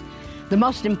purpose. The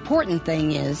most important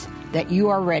thing is that you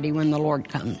are ready when the Lord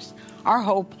comes. Our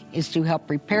hope is to help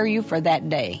prepare you for that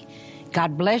day.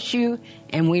 God bless you,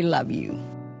 and we love you.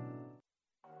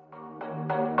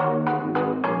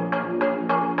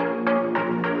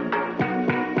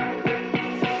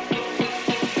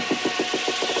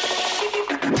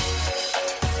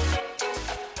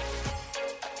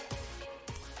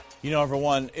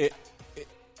 Everyone,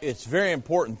 it's very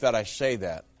important that I say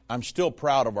that. I'm still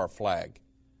proud of our flag.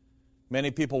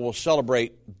 Many people will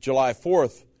celebrate July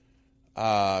 4th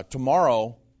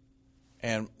tomorrow,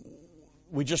 and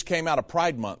we just came out of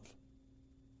Pride Month.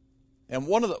 And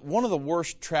one of the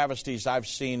worst travesties I've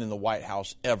seen in the White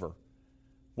House ever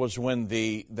was when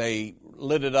they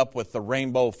lit it up with the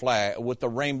rainbow flag, with the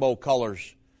rainbow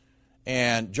colors.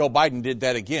 And Joe Biden did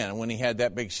that again when he had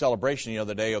that big celebration the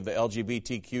other day of the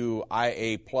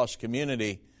LGBTQIA plus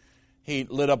community. He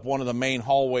lit up one of the main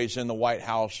hallways in the White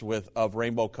House of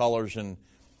rainbow colors, and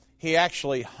he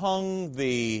actually hung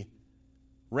the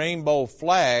rainbow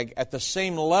flag at the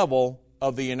same level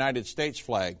of the United States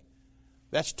flag.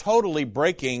 That's totally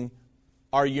breaking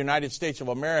our United States of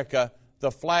America,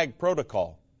 the flag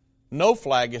protocol. No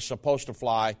flag is supposed to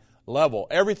fly level.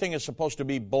 Everything is supposed to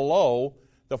be below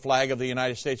the flag of the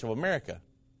United States of America.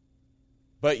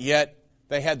 But yet,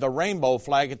 they had the rainbow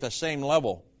flag at the same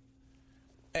level.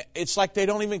 It's like they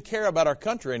don't even care about our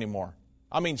country anymore.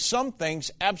 I mean, some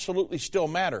things absolutely still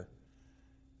matter.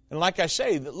 And like I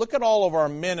say, look at all of our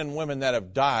men and women that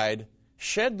have died,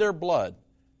 shed their blood,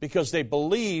 because they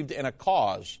believed in a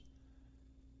cause.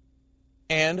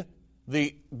 And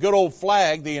the good old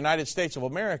flag, the United States of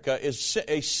America, is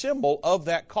a symbol of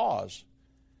that cause.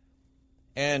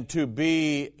 And to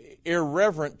be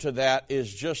irreverent to that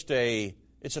is just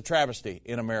it's a travesty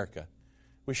in America.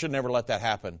 We should never let that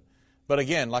happen. But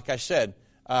again, like I said,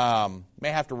 may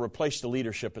have to replace the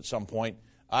leadership at some point.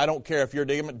 I don't care if you're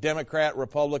a Democrat,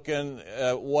 Republican,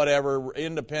 whatever,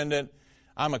 independent.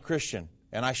 I'm a Christian,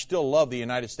 and I still love the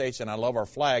United States, and I love our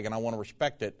flag, and I want to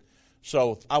respect it.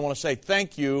 So I want to say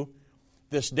thank you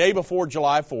this day before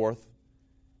July 4th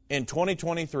in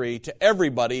 2023 to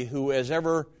everybody who has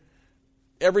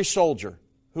every soldier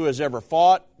who has ever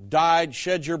fought, died,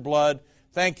 shed your blood.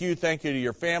 Thank you to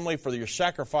your family for your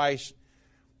sacrifice,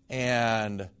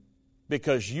 and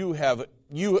because you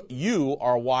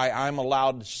are why I'm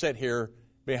allowed to sit here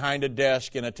behind a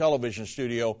desk in a television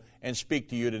studio and speak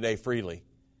to you today freely.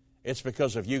 It's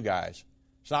because of you guys.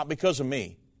 It's not because of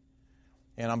me.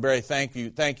 And I'm very thank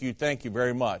you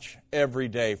very much every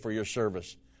day for your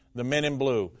service. The men in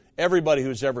blue, everybody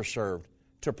who's ever served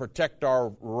to protect our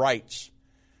rights.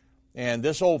 And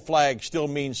this old flag still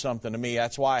means something to me.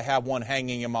 That's why I have one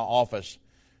hanging in my office,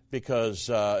 because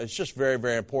it's just very,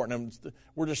 very important.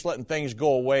 We're just letting things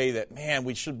go away that, man,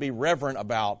 we should be reverent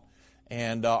about.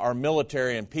 And our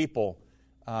military and people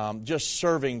just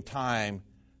serving time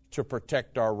to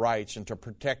protect our rights and to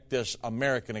protect this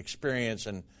American experience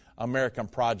and American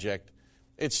project.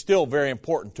 It's still very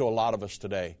important to a lot of us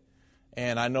today.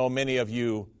 And I know many of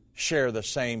you share the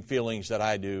same feelings that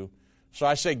I do. So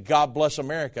I say God bless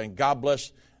America and God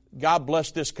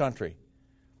bless this country.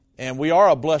 And we are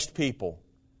a blessed people.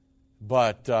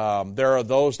 But there are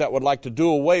those that would like to do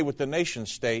away with the nation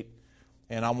state.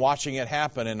 And I'm watching it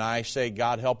happen, and I say,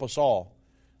 God help us all.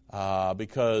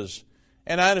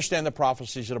 And I understand the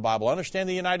prophecies of the Bible. I understand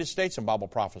the United States in Bible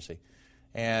prophecy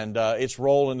and its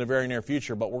role in the very near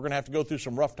future. But we're going to have to go through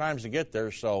some rough times to get there.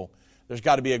 So there's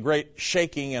got to be a great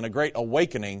shaking and a great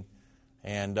awakening.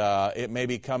 And it may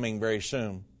be coming very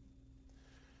soon.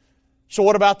 So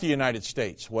what about the United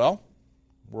States? Well,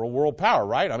 we're a world power,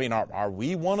 right? I mean, are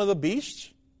we one of the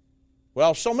beasts?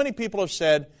 Well, so many people have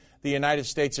said the United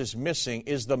States is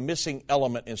the missing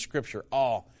element in Scripture.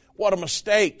 Oh, what a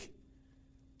mistake.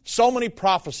 So many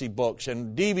prophecy books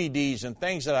and DVDs and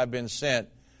things that I've been sent.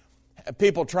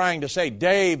 People trying to say,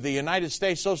 Dave, the United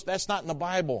States, that's not in the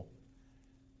Bible.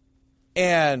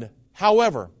 And,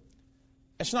 however,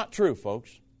 it's not true, folks.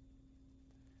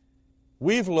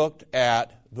 We've looked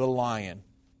at the lion,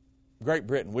 Great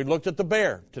Britain. We looked at the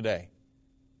bear today,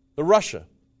 the Russia.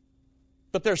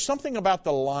 But there's something about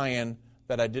the lion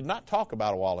that I did not talk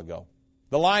about a while ago.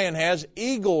 The lion has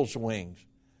eagle's wings.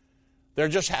 There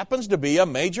just happens to be a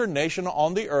major nation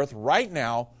on the earth right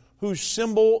now whose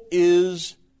symbol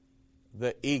is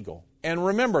the eagle. And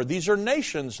remember, these are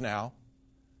nations now.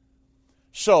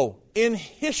 So, in the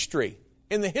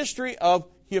history of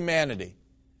humanity,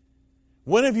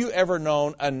 when have you ever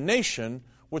known a nation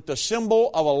with the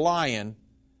symbol of a lion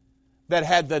that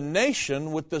had the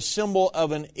nation with the symbol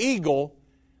of an eagle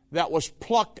that was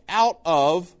plucked out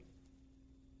of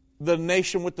the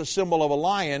nation with the symbol of a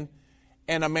lion,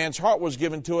 and a man's heart was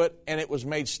given to it, and it was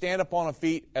made stand upon a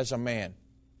feet as a man?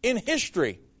 In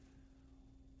history,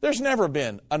 there's never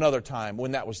been another time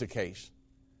when that was the case.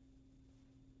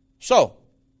 So,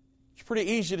 it's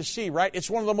pretty easy to see, right? It's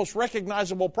one of the most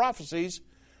recognizable prophecies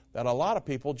that a lot of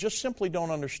people just simply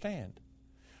don't understand.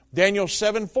 Daniel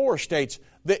 7:4 states,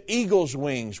 the eagle's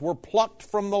wings were plucked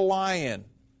from the lion.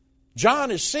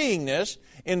 John is seeing this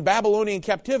in Babylonian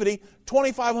captivity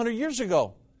 2,500 years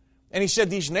ago. And he said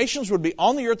these nations would be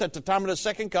on the earth at the time of the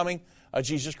second coming of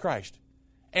Jesus Christ.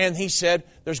 And he said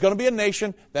there's going to be a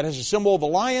nation that has a symbol of a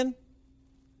lion,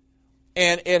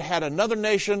 and it had another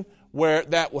nation where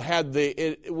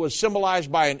it was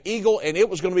symbolized by an eagle, and it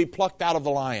was going to be plucked out of the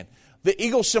lion. The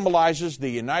eagle symbolizes the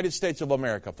United States of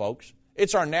America, folks.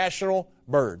 It's our national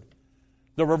bird.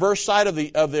 The reverse side of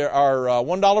our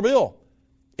 $1 bill,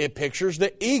 it pictures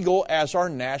the eagle as our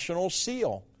national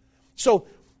seal. So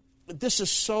this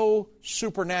is so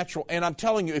supernatural. And I'm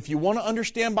telling you, if you want to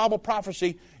understand Bible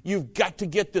prophecy, you've got to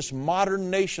get this modern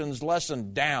nations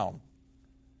lesson down.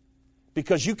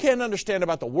 because you can't understand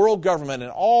about the world government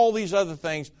and all these other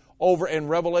things over in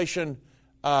Revelation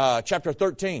chapter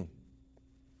 13.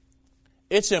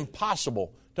 It's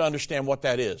impossible to understand what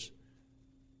that is.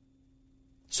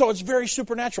 So it's very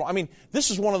supernatural. I mean, this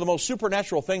is one of the most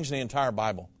supernatural things in the entire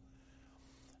Bible.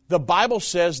 The Bible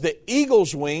says the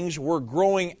eagle's wings were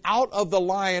growing out of the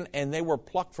lion and they were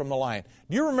plucked from the lion.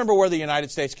 Do you remember where the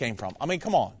United States came from? I mean,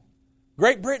 come on.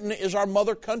 Great Britain is our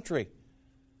mother country.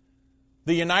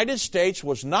 The United States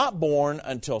was not born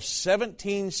until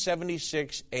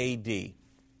 1776 A.D.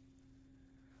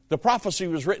 The prophecy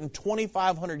was written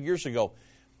 2,500 years ago,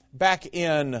 back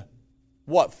in,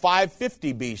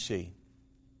 550 B.C.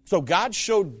 So God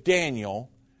showed Daniel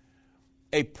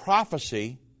a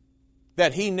prophecy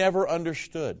that he never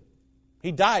understood.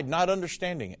 He died not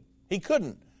understanding it. He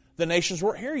couldn't. The nations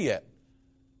weren't here yet.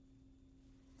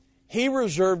 He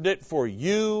reserved it for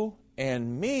you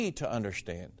and me to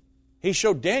understand. He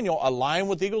showed Daniel a lion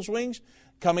with eagle's wings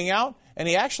coming out, and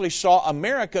he actually saw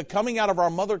America coming out of our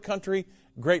mother country,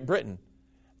 Great Britain.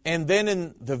 And then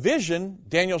in the vision,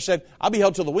 Daniel said, I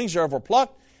beheld till the wings thereof were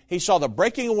plucked. He saw the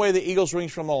breaking away of the eagle's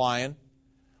wings from the lion.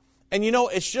 And you know,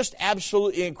 it's just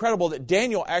absolutely incredible that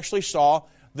Daniel actually saw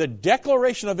the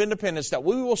Declaration of Independence that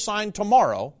we will sign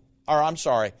tomorrow,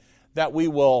 that we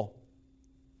will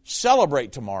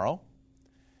celebrate tomorrow.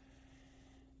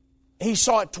 He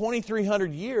saw it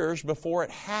 2,300 years before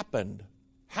it happened.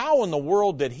 How in the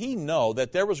world did he know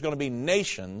that there was going to be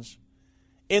nations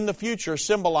in the future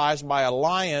symbolized by a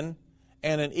lion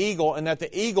and an eagle, and that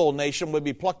the eagle nation would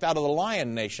be plucked out of the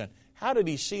lion nation? How did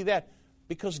he see that?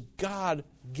 Because God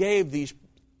gave these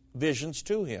visions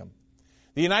to him.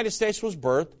 The United States was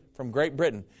birthed from Great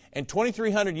Britain. And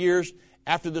 2,300 years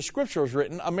after the Scripture was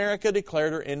written, America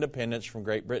declared her independence from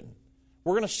Great Britain.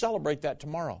 We're going to celebrate that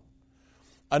tomorrow.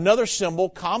 Another symbol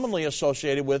commonly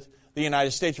associated with the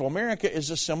United States of America is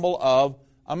the symbol of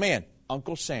a man,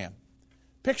 Uncle Sam.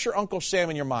 Picture Uncle Sam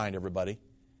in your mind, everybody.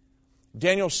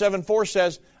 Daniel 7:4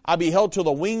 says, I beheld till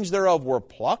the wings thereof were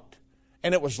plucked,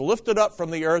 and it was lifted up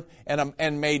from the earth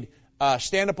and made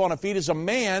stand upon a feet as a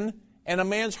man, and a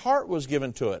man's heart was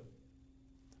given to it.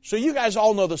 So you guys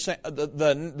all know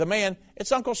the man.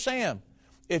 It's Uncle Sam.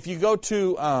 If you go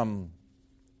to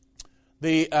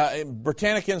the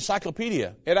Britannica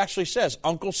Encyclopedia, it actually says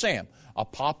Uncle Sam, a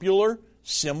popular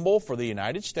symbol for the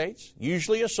United States,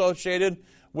 usually associated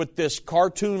with this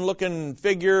cartoon-looking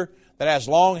figure that has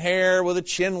long hair with a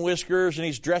chin whiskers, and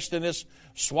he's dressed in this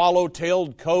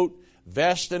swallow-tailed coat,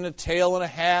 vest and a tail and a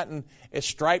hat, and it's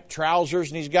striped trousers,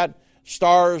 and he's got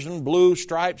stars and blue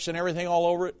stripes and everything all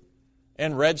over it,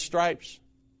 and red stripes.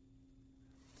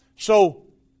 So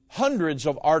hundreds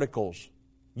of articles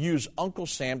use Uncle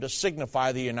Sam to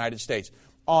signify the United States.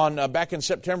 Back in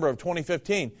September of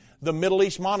 2015, the Middle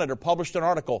East Monitor published an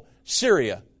article,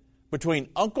 Syria, between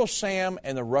Uncle Sam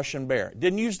and the Russian bear.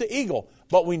 Didn't use the eagle,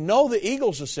 but we know the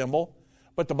eagle's a symbol.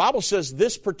 But the Bible says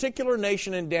this particular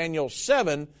nation in Daniel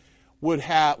 7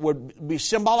 would be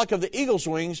symbolic of the eagle's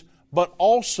wings, but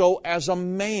also as a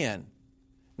man.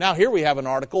 Now here we have an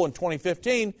article in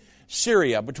 2015,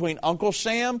 Syria, between Uncle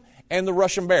Sam and the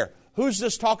Russian bear. Who's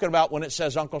this talking about when it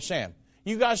says Uncle Sam?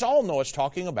 You guys all know it's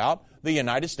talking about the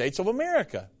United States of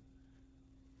America.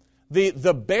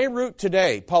 The Beirut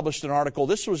Today published an article,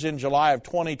 this was in July of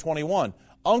 2021,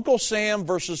 Uncle Sam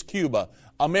versus Cuba,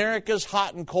 America's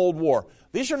Hot and Cold War.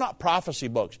 These are not prophecy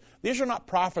books. These are not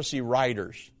prophecy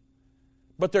writers.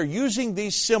 But they're using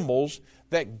these symbols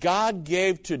that God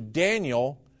gave to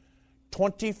Daniel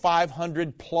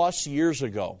 2,500 plus years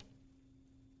ago.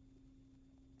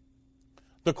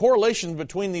 The correlation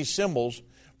between these symbols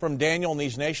from Daniel and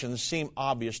these nations seem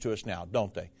obvious to us now,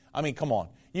 don't they? I mean, come on.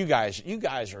 You guys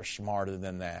are smarter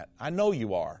than that. I know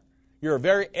you are. You're a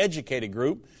very educated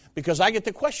group because I get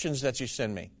the questions that you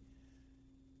send me.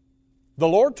 The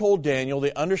Lord told Daniel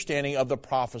the understanding of the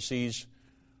prophecies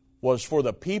was for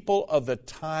the people of the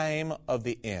time of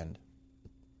the end.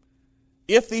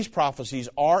 If these prophecies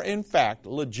are in fact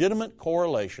legitimate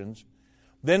correlations,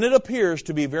 then it appears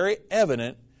to be very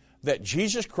evident that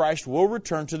Jesus Christ will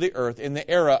return to the earth in the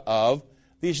era of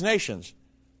these nations: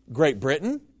 Great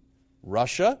Britain,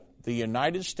 Russia, the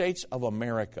United States of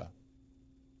America.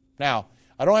 Now,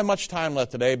 I don't have much time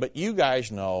left today, but you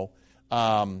guys know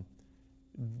the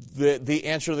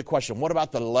answer to the question. What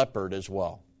about the leopard as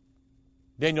well?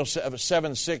 Daniel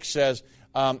 7:6 says,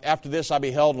 after this I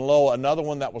beheld, and lo, another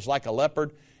one that was like a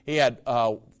leopard. He had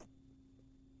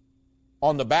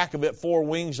on the back of it 4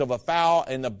 wings of a fowl,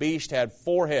 and the beast had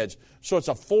 4 heads. So it's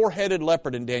a 4-headed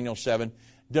leopard in Daniel 7.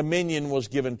 Dominion was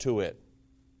given to it.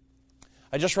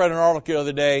 I just read an article the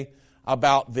other day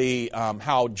about the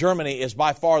how Germany is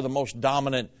by far the most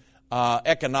dominant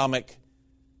economic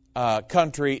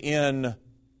country in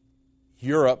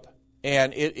Europe,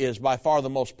 and it is by far the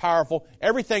most powerful.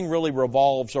 Everything really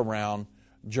revolves around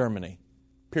Germany,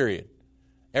 period.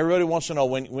 Everybody wants to know,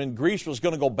 when Greece was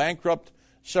going to go bankrupt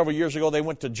several years ago, they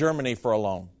went to Germany for a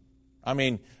loan. I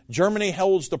mean, Germany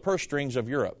holds the purse strings of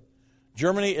Europe.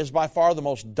 Germany is by far the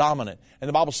most dominant. And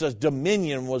the Bible says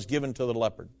dominion was given to the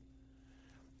leopard.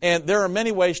 And there are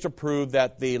many ways to prove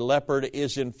that the leopard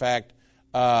is, in fact,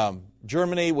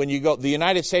 Germany. When you go, the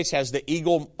United States has the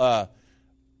Eagle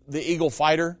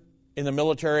fighter in the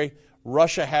military.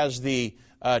 Russia has the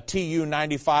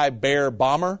Tu-95 Bear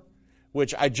bomber,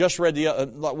 which I just read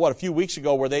a few weeks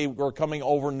ago, where they were coming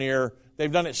over near.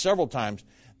 They've done it several times.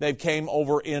 They came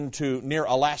over into near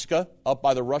Alaska, up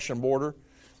by the Russian border,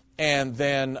 and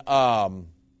then they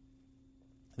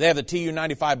have the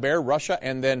Tu-95 Bear, Russia,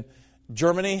 and then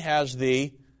Germany has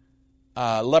the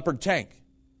Leopard tank,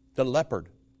 the Leopard,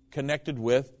 connected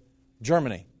with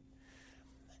Germany.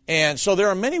 And so there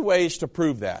are many ways to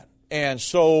prove that. And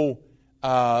so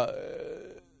I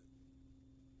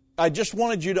just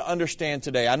wanted you to understand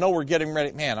today. I know we're getting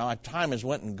ready. Man, my time has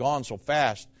went and gone so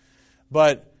fast.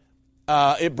 But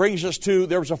it brings us to,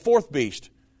 there was a fourth beast,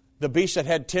 the beast that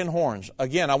had 10 horns.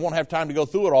 Again, I won't have time to go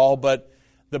through it all, but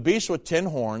the beast with 10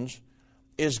 horns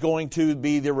is going to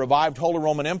be the revived Holy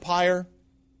Roman Empire.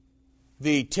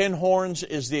 The 10 horns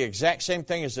is the exact same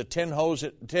thing as the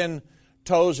 10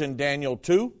 toes in Daniel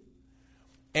 2.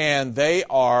 And they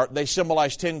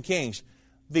symbolize 10 kings.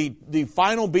 The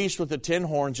final beast with the 10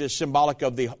 horns is symbolic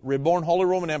of the reborn Holy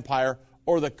Roman Empire,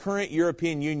 or the current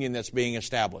European Union that's being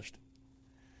established.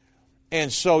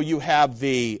 And so you have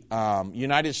the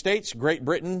United States, Great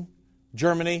Britain,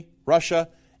 Germany, Russia,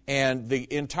 and the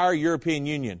entire European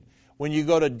Union. When you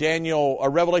go to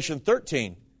Revelation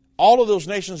 13, all of those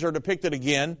nations are depicted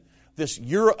again. This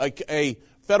a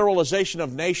federalization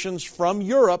of nations from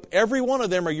Europe. Every one of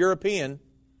them are European,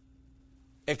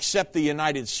 except the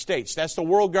United States. That's the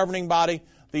world governing body.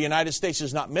 The United States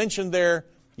is not mentioned there.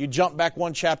 You jump back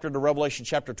one chapter to Revelation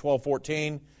chapter 12,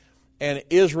 14. And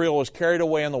Israel was carried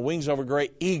away on the wings of a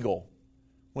great eagle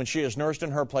when she is nursed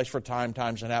in her place for time,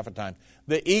 times, and half a time.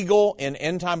 The eagle in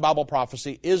end-time Bible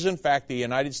prophecy is, in fact, the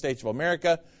United States of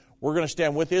America. We're going to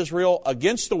stand with Israel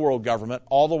against the world government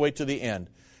all the way to the end,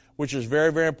 which is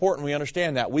very, very important. We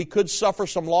understand that. We could suffer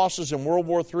some losses in World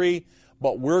War III,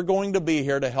 but we're going to be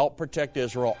here to help protect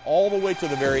Israel all the way to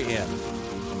the very end.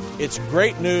 It's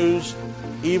great news,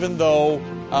 even though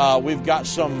we've got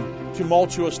some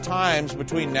tumultuous times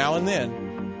between now and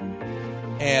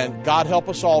then. And God help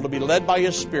us all to be led by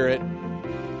His Spirit,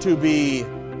 to be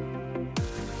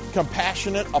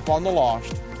compassionate upon the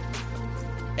lost.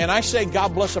 And I say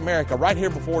God bless America right here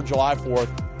before July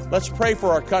 4th. Let's pray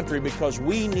for our country, because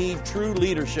we need true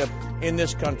leadership in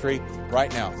this country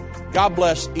right now. God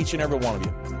bless each and every one of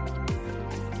you.